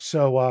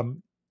 So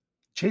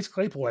Chase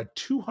Claypool had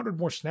 200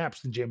 more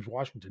snaps than James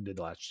Washington did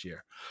last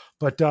year.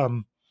 But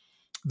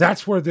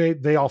that's where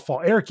they all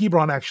fall. Eric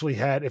Ebron actually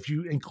had, if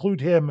you include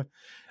him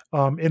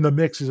in the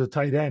mix as a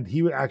tight end,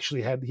 he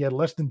had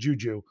less than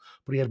Juju,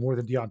 but he had more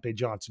than Deontay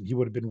Johnson. He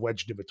would have been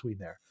wedged in between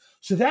there.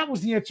 So that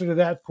was the answer to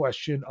that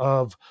question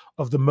of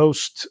the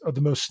most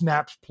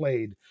snaps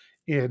played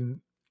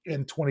in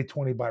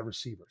 2020 by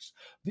receivers.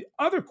 The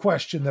other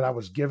question that I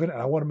was given,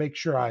 and I want to make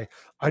sure I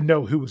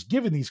know who was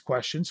given these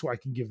questions so I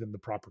can give them the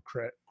proper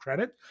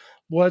credit,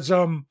 was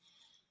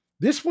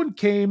this one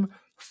came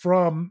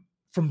from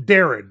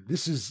Darren.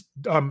 This is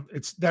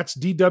that's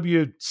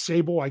DW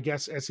Sable, I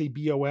guess,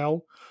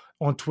 SABOL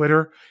on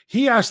Twitter.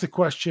 He asked the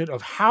question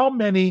of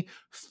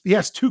he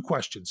asked 2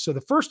 questions. So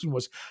the first one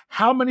was,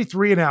 how many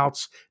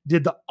 3-and-outs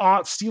did the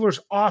Steelers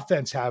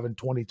offense have in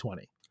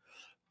 2020?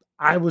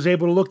 I was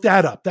able to look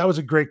that up. That was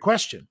a great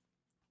question.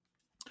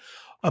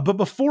 But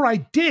before I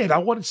did, I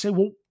wanted to say,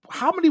 well,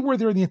 how many were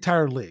there in the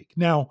entire league?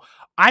 Now,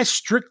 I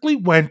strictly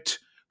went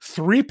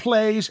 3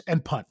 plays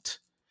and punt.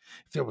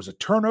 If there was a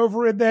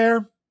turnover in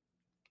there,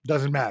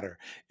 doesn't matter.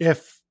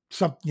 If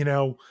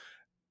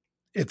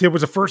if there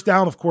was a first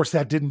down, of course,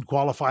 that didn't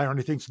qualify or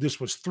anything. So this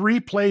was 3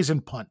 plays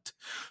and punt.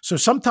 So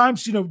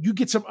sometimes, you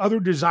get some other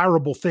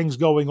desirable things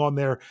going on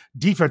there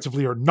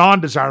defensively or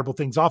non-desirable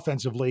things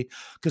offensively.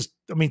 Because,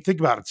 think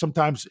about it.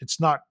 Sometimes it's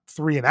not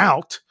 3 and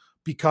out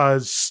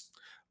because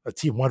a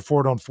team went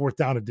for it on 4th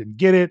down and didn't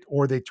get it,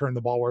 or they turned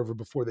the ball over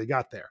before they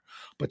got there.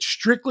 But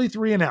strictly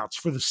 3-and-outs.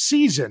 For the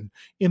season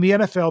in the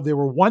NFL, there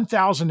were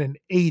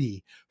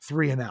 1,080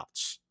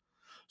 3-and-outs.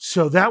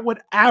 So that would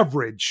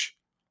average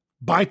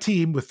by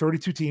team with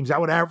 32 teams,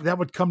 that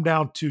would come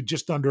down to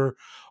just under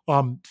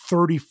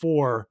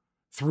 34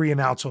 3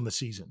 and outs on the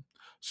season.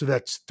 So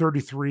that's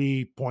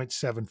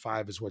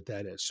 33.75 is what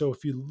that is. So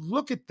if you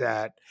look at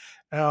that,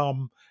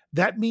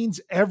 that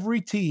means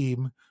every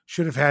team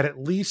should have had at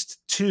least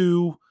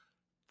 2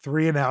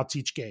 3 and outs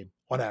each game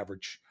on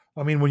average.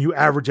 I mean, when you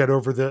average that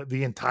over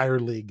the entire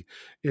league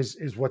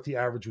is what the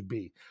average would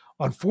be.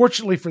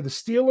 Unfortunately for the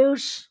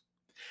Steelers,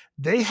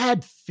 they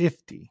had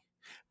 50.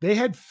 They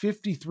had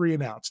 53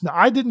 and outs. Now,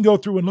 I didn't go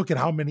through and look at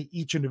how many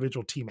each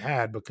individual team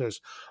had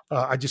because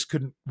I just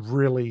couldn't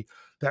really,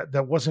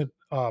 that wasn't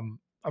a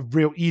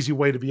real easy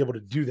way to be able to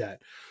do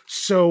that.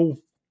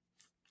 So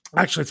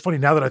actually, it's funny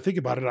now that I think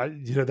about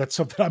it, that's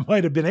something I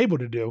might have been able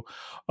to do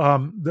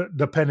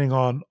depending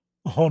on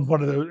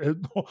one of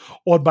the,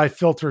 on my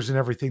filters and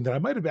everything, that I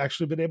might have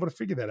actually been able to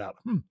figure that out.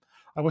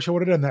 I wish I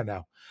would have done that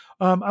now.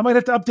 I might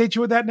have to update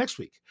you with that next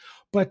week.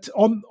 But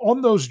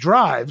on those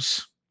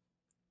drives,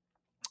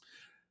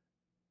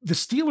 the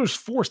Steelers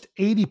forced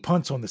 80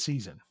 punts on the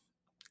season,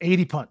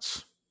 80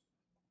 punts.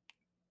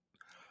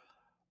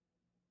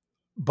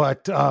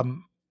 But,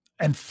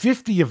 and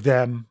 50 of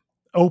them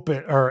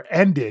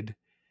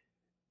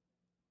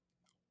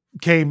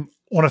came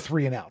on a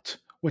 3 and out,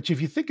 which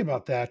if you think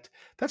about that,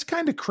 that's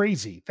kind of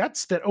crazy.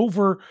 That's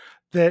over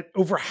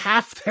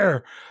half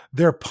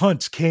their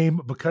punts came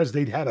because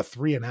they'd had a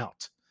 3 and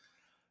out.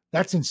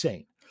 That's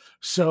insane.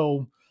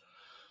 So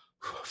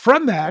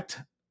from that,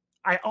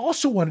 I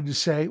also wanted to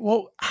say,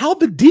 well, how'd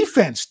the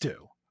defense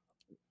do?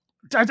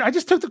 I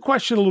just took the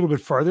question a little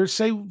bit further.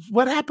 Say,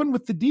 what happened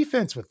with the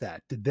defense with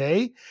that?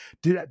 Did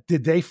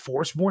they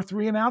force more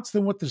 3 and outs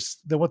than what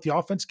the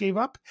offense gave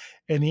up?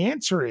 And the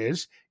answer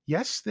is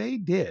yes, they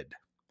did.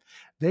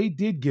 They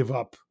did give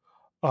up,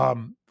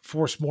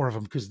 force more of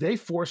them because they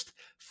forced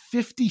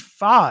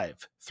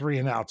 55 3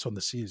 and outs on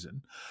the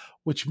season,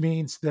 which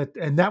means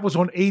and that was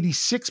on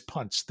 86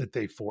 punts that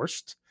they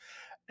forced,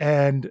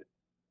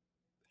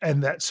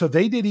 so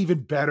they did even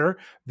better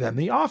than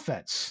the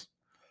offense,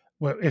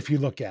 well, if you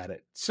look at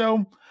it.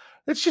 So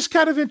it's just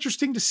kind of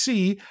interesting to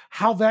see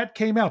how that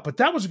came out. But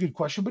that was a good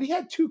question. But he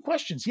had 2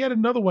 questions. He had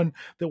another one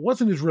that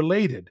wasn't as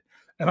related.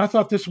 And I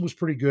thought this one was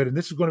pretty good. And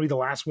this is going to be the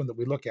last one that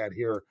we look at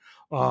here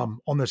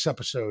on this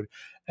episode.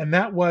 And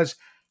that was,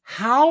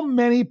 how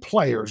many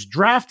players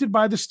drafted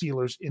by the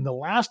Steelers in the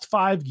last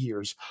 5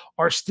 years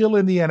are still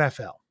in the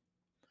NFL?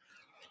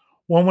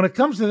 Well, when it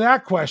comes to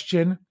that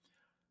question,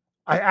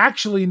 I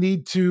actually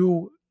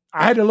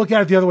I had to look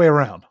at it the other way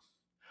around,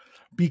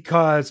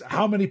 because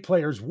how many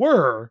players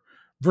were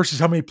versus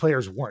how many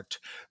players weren't.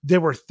 I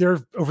went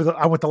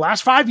the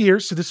last 5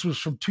 years. So this was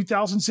from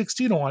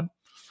 2016 on,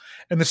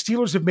 and the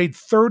Steelers have made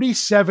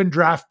 37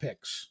 draft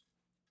picks.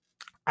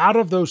 Out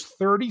of those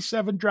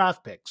 37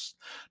 draft picks,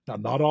 now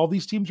not all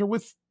these teams are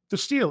with the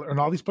Steelers, and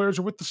all these players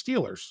are with the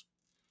Steelers,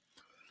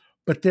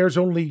 but there's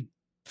only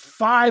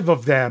 5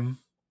 of them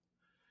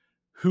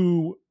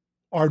who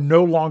are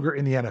no longer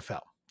in the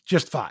NFL.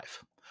 Just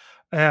 5.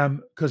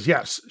 Because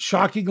yes,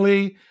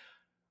 shockingly,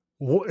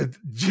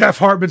 Jeff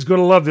Hartman's going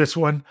to love this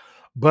one,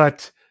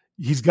 but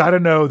he's got to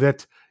know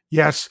that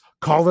yes,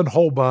 Colin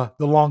Holba,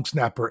 the long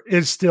snapper,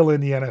 is still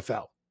in the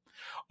NFL.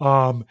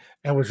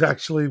 And was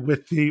actually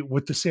with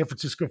the San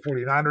Francisco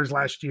 49ers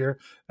last year.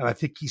 And I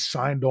think he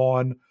signed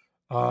on,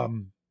 I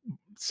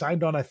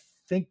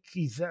think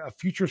he's a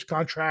futures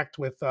contract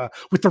with the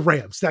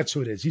Rams. That's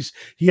who it is.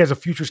 He has a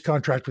futures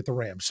contract with the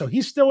Rams. So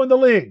he's still in the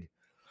league,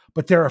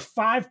 but there are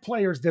 5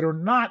 players that are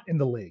not in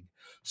the league.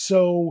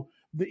 So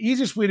the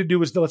easiest way to do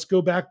is let's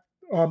go back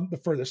the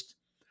furthest,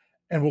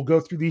 and we'll go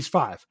through these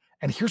 5.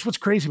 And here's what's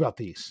crazy about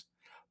these.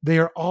 They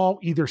are all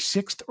either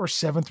 6th or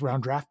 7th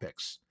round draft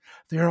picks.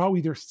 They're all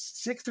either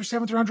 6th or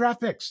 7th round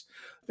draft picks.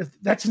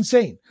 That's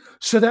insane.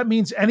 So that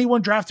means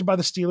anyone drafted by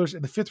the Steelers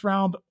in the 5th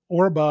round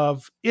or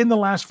above in the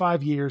last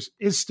 5 years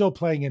is still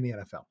playing in the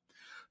NFL.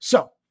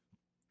 So,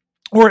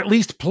 or at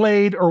least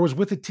played or was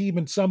with a team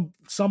in some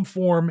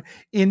form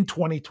in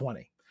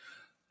 2020.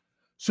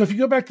 So if you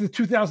go back to the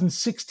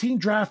 2016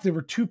 draft, there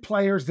were 2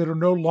 players that are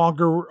no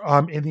longer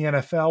in the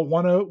NFL.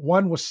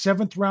 One was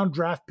 7th round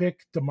draft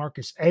pick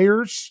DeMarcus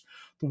Ayers,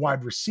 the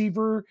wide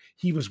receiver.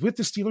 He was with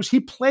the Steelers. He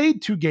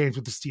played 2 games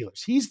with the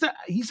Steelers. He's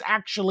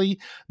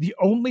actually the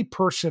only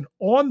person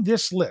on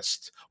this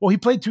list. Well, he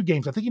played 2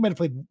 games. I think he might have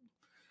played.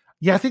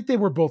 Yeah, I think they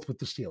were both with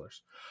the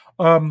Steelers.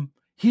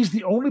 He's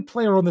the only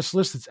player on this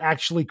list that's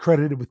actually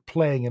credited with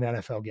playing an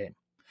NFL game.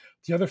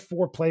 The other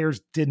 4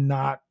 players did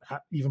not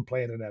even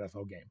play in an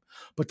NFL game.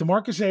 But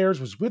DeMarcus Ayers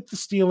was with the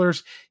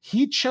Steelers.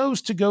 He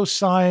chose to go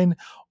sign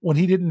when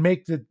he didn't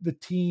make the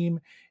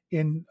team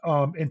in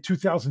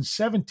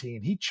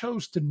 2017. He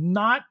chose to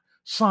not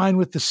sign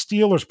with the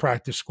Steelers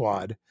practice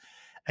squad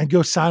and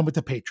go sign with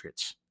the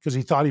Patriots because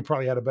he thought he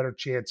probably had a better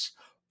chance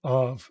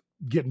of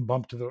getting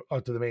bumped to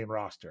the main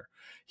roster.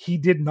 He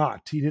did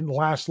not. He didn't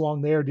last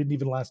long there. Didn't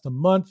even last a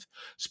month.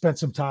 Spent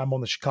some time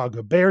on the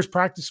Chicago Bears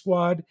practice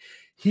squad.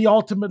 He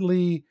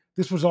ultimately,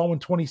 this was all in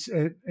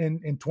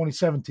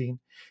 2017.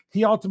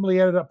 He ultimately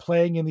ended up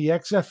playing in the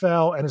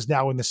XFL and is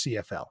now in the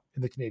CFL,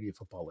 in the Canadian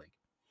Football League.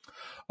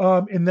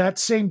 in that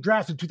same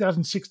draft in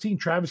 2016,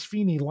 Travis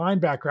Feeney,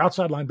 linebacker,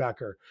 outside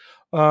linebacker.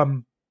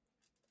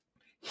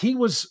 He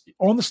was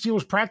on the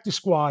Steelers practice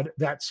squad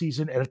that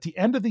season, and at the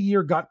end of the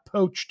year got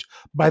poached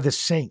by the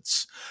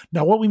Saints.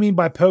 Now, what we mean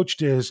by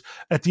poached is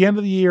at the end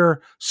of the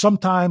year,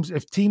 sometimes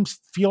if teams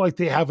feel like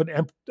they have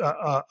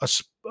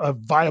a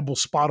viable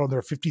spot on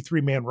their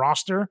 53-man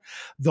roster,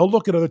 they'll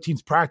look at other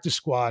teams' practice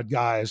squad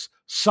guys,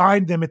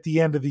 sign them at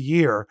the end of the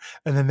year,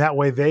 and then that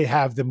way they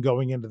have them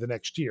going into the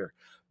next year.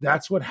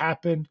 That's what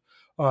happened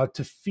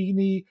to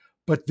Feeney.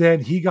 But then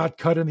he got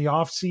cut in the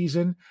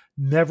offseason,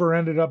 never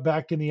ended up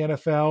back in the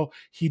NFL.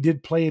 He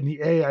did play in the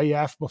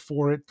AAF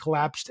before it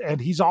collapsed,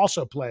 and he's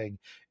also playing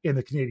in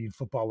the Canadian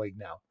Football League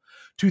now.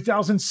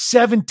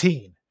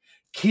 2017,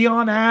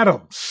 Keon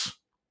Adams,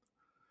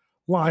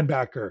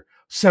 linebacker,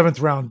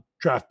 7th round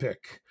draft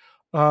pick.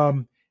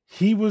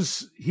 He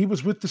was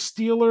with the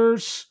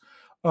Steelers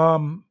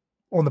on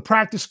the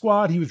practice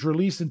squad. He was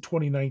released in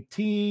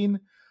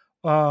 2019.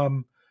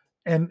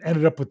 And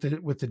ended up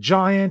with the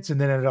Giants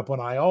and then ended up on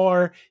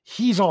IR.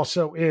 He's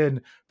also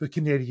in the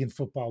Canadian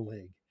Football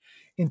League.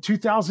 In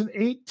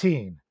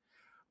 2018,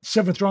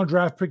 7th round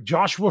draft pick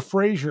Joshua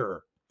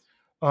Frazier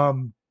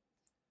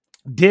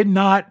did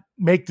not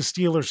make the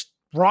Steelers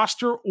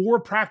roster or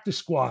practice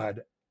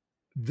squad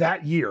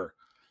that year.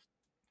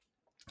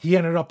 He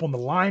ended up on the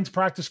Lions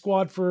practice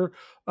squad for,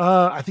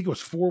 I think it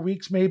was 4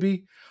 weeks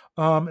maybe,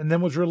 and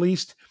then was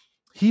released.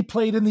 He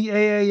played in the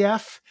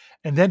AAF,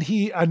 and then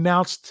he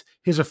announced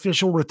his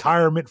official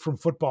retirement from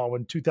football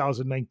in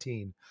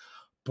 2019.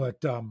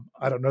 But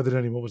I don't know that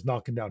anyone was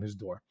knocking down his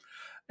door.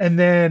 And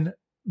then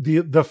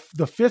the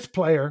 5th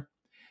player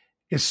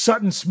is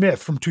Sutton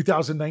Smith from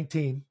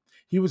 2019.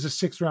 He was a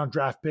 6th round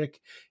draft pick.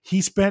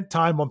 He spent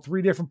time on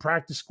 3 different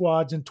practice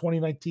squads in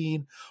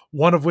 2019,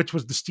 one of which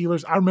was the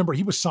Steelers. I remember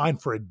he was signed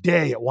for a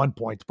day at one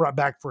point, brought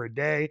back for a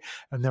day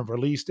and then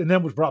released and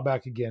then was brought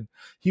back again.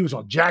 He was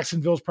on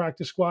Jacksonville's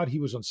practice squad.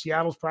 He was on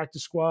Seattle's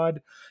practice squad.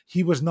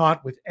 He was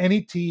not with any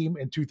team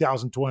in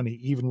 2020,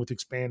 even with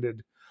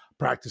expanded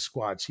practice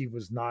squads. He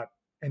was not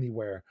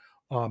anywhere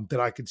that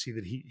I could see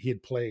that he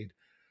had played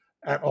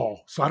at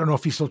all. So I don't know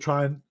if he's still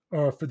trying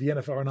for the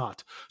NFL or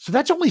not. So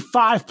that's only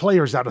 5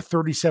 players out of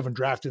 37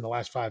 drafted in the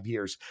last 5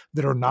 years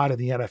that are not in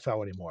the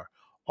NFL anymore.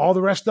 All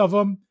the rest of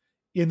them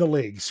in the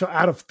league. So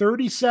out of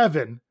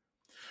 37,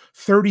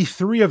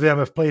 33 of them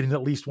have played in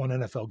at least one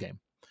NFL game.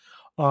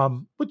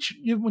 Which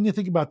when you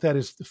think about that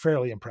is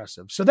fairly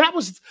impressive. So that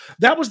was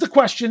the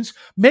questions.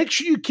 Make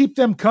sure you keep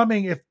them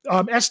coming. If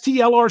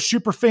STLR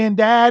Superfan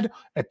Dad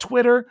at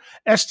Twitter,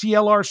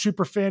 STLR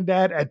Superfan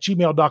Dad at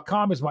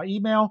gmail.com is my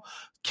email.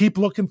 Keep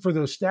looking for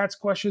those stats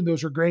questions.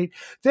 Those are great.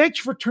 Thanks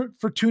for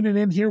tuning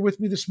in here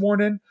with me this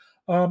morning.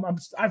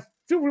 I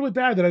feel really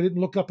bad that I didn't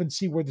look up and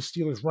see where the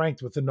Steelers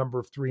ranked with the number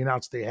of 3 and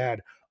outs they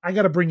had. I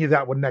got to bring you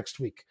that one next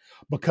week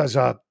because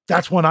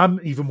that's one I'm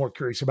even more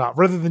curious about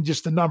rather than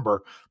just the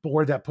number, but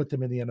where that put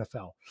them in the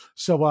NFL.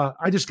 So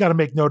I just got to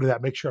make note of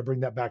that. Make sure I bring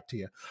that back to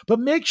you. But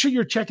make sure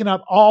you're checking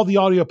out all the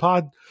audio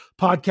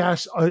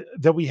podcasts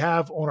that we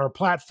have on our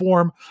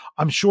platform.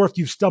 I'm sure if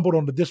you've stumbled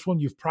onto this one,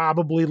 you've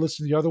probably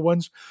listened to the other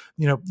ones.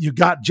 You know, you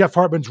got Jeff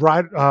Hartman's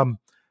Ride.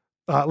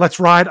 Let's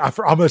Ride. I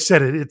almost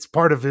said it. It's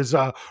part of his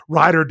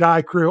Ride or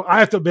Die crew. I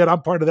have to admit,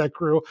 I'm part of that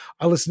crew.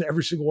 I listen to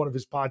every single one of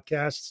his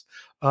podcasts.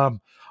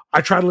 I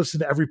try to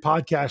listen to every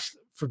podcast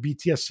for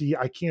BTSC.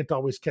 I can't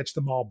always catch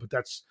them all, but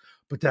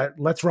that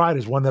Let's Ride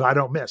is one that I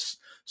don't miss.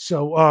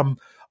 So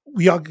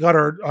we all got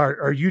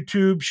our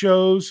YouTube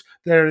shows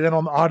that are then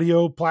on the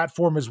audio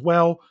platform as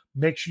well.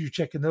 Make sure you're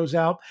checking those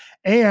out.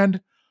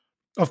 And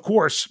of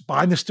course,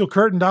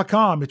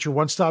 BehindTheSteelCurtain.com. It's your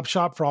one-stop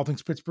shop for all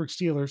things Pittsburgh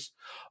Steelers.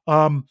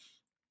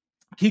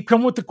 Keep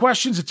coming with the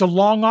questions. It's a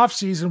long off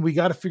season. We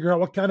got to figure out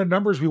what kind of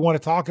numbers we want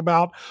to talk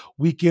about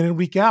week in and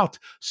week out.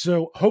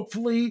 So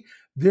hopefully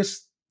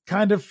this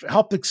kind of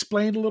helped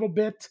explain a little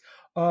bit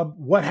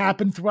what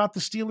happened throughout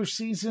the Steelers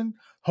season.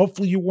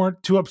 Hopefully you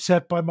weren't too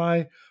upset by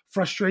my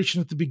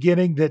frustration at the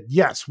beginning that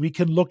yes, we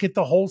can look at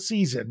the whole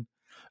season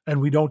and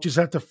we don't just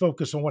have to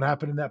focus on what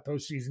happened in that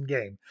postseason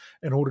game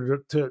in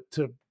order to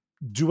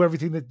do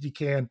everything that you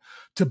can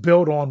to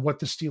build on what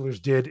the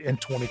Steelers did in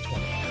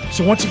 2020.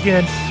 So once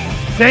again,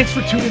 thanks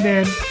for tuning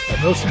in,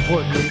 and most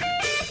importantly,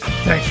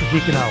 thanks for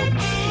geeking out with me.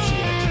 We'll see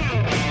you next time.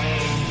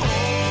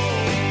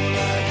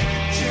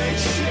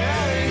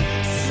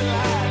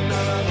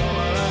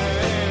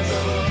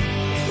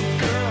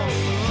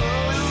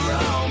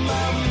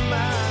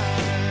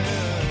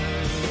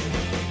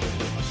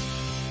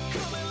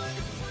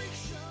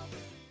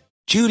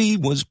 Judy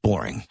was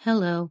boring.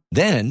 Hello.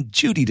 Then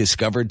Judy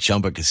discovered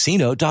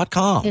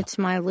ChumbaCasino.com. It's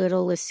my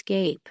little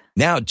escape.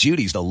 Now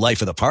Judy's the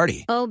life of the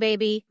party. Oh,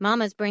 baby,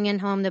 mama's bringing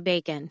home the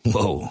bacon.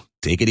 Whoa,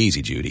 take it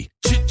easy, Judy.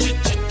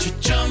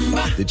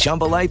 The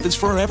Chumba life is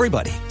for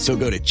everybody. So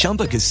go to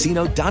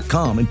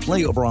ChumbaCasino.com and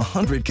play over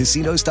 100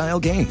 casino-style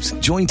games.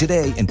 Join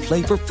today and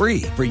play for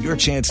free for your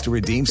chance to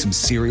redeem some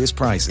serious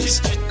prizes.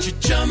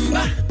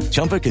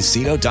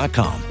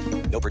 ChumbaCasino.com.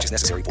 No purchase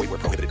necessary. Void where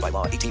prohibited by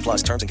law.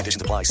 18+ terms and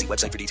conditions apply. See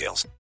website for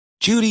details.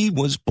 Judy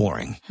was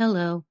boring.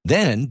 Hello.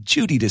 Then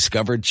Judy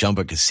discovered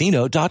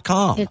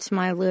ChumbaCasino.com. It's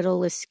my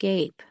little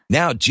escape.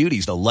 Now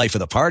Judy's the life of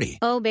the party.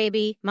 Oh,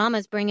 baby,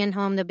 mama's bringing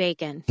home the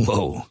bacon.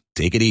 Whoa,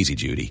 take it easy,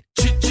 Judy.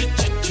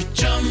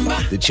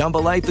 The Chumba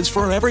life is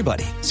for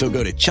everybody. So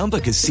go to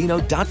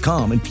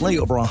ChumbaCasino.com and play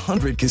over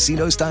 100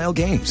 casino-style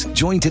games.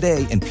 Join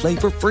today and play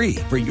for free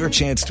for your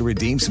chance to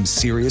redeem some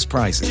serious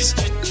prizes.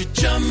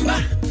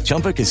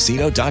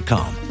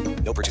 ChumbaCasino.com.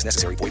 No purchase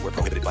necessary. Void where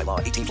prohibited by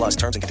law. 18 plus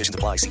terms and conditions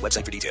apply. See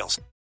website for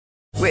details.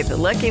 With the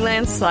Lucky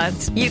Land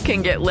Slots, you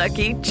can get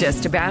lucky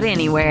just about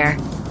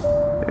anywhere.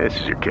 This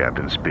is your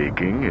captain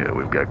speaking.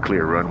 We've got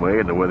clear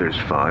runway and the weather's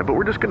fine, but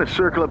we're just going to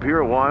circle up here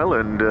a while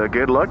and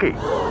get lucky.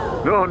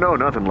 No,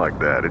 nothing like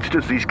that. It's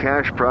just these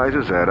cash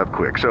prizes add up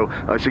quick. So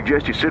I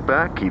suggest you sit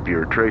back, keep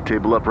your tray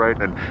table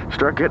upright, and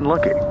start getting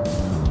lucky.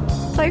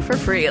 Play for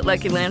free at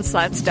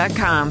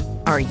LuckyLandSlots.com.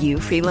 Are you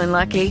feeling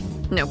lucky?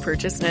 No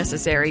purchase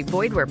necessary.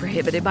 Void where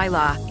prohibited by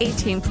law.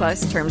 18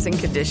 plus terms and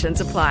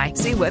conditions apply.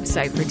 See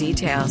website for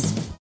details.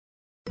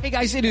 Hey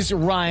guys, it is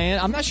Ryan.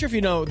 I'm not sure if you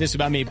know this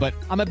about me, but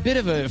I'm a bit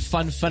of a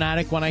fun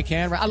fanatic when I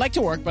can. I like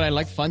to work, but I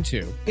like fun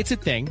too. It's a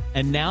thing.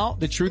 And now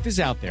the truth is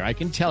out there. I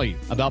can tell you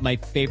about my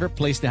favorite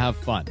place to have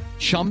fun.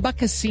 Chumba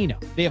Casino.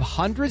 They have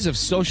hundreds of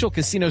social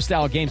casino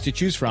style games to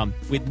choose from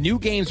with new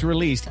games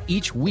released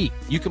each week.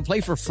 You can play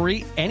for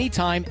free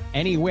anytime,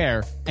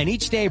 anywhere. And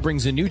each day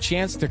brings a new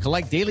chance to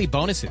collect daily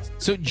bonuses.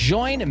 So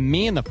join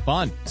me in the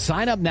fun.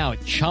 Sign up now at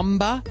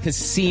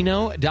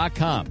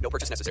ChumbaCasino.com. No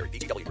purchase necessary.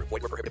 VGW Group.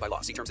 Void where prohibited by law.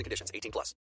 See terms and conditions. 18 plus.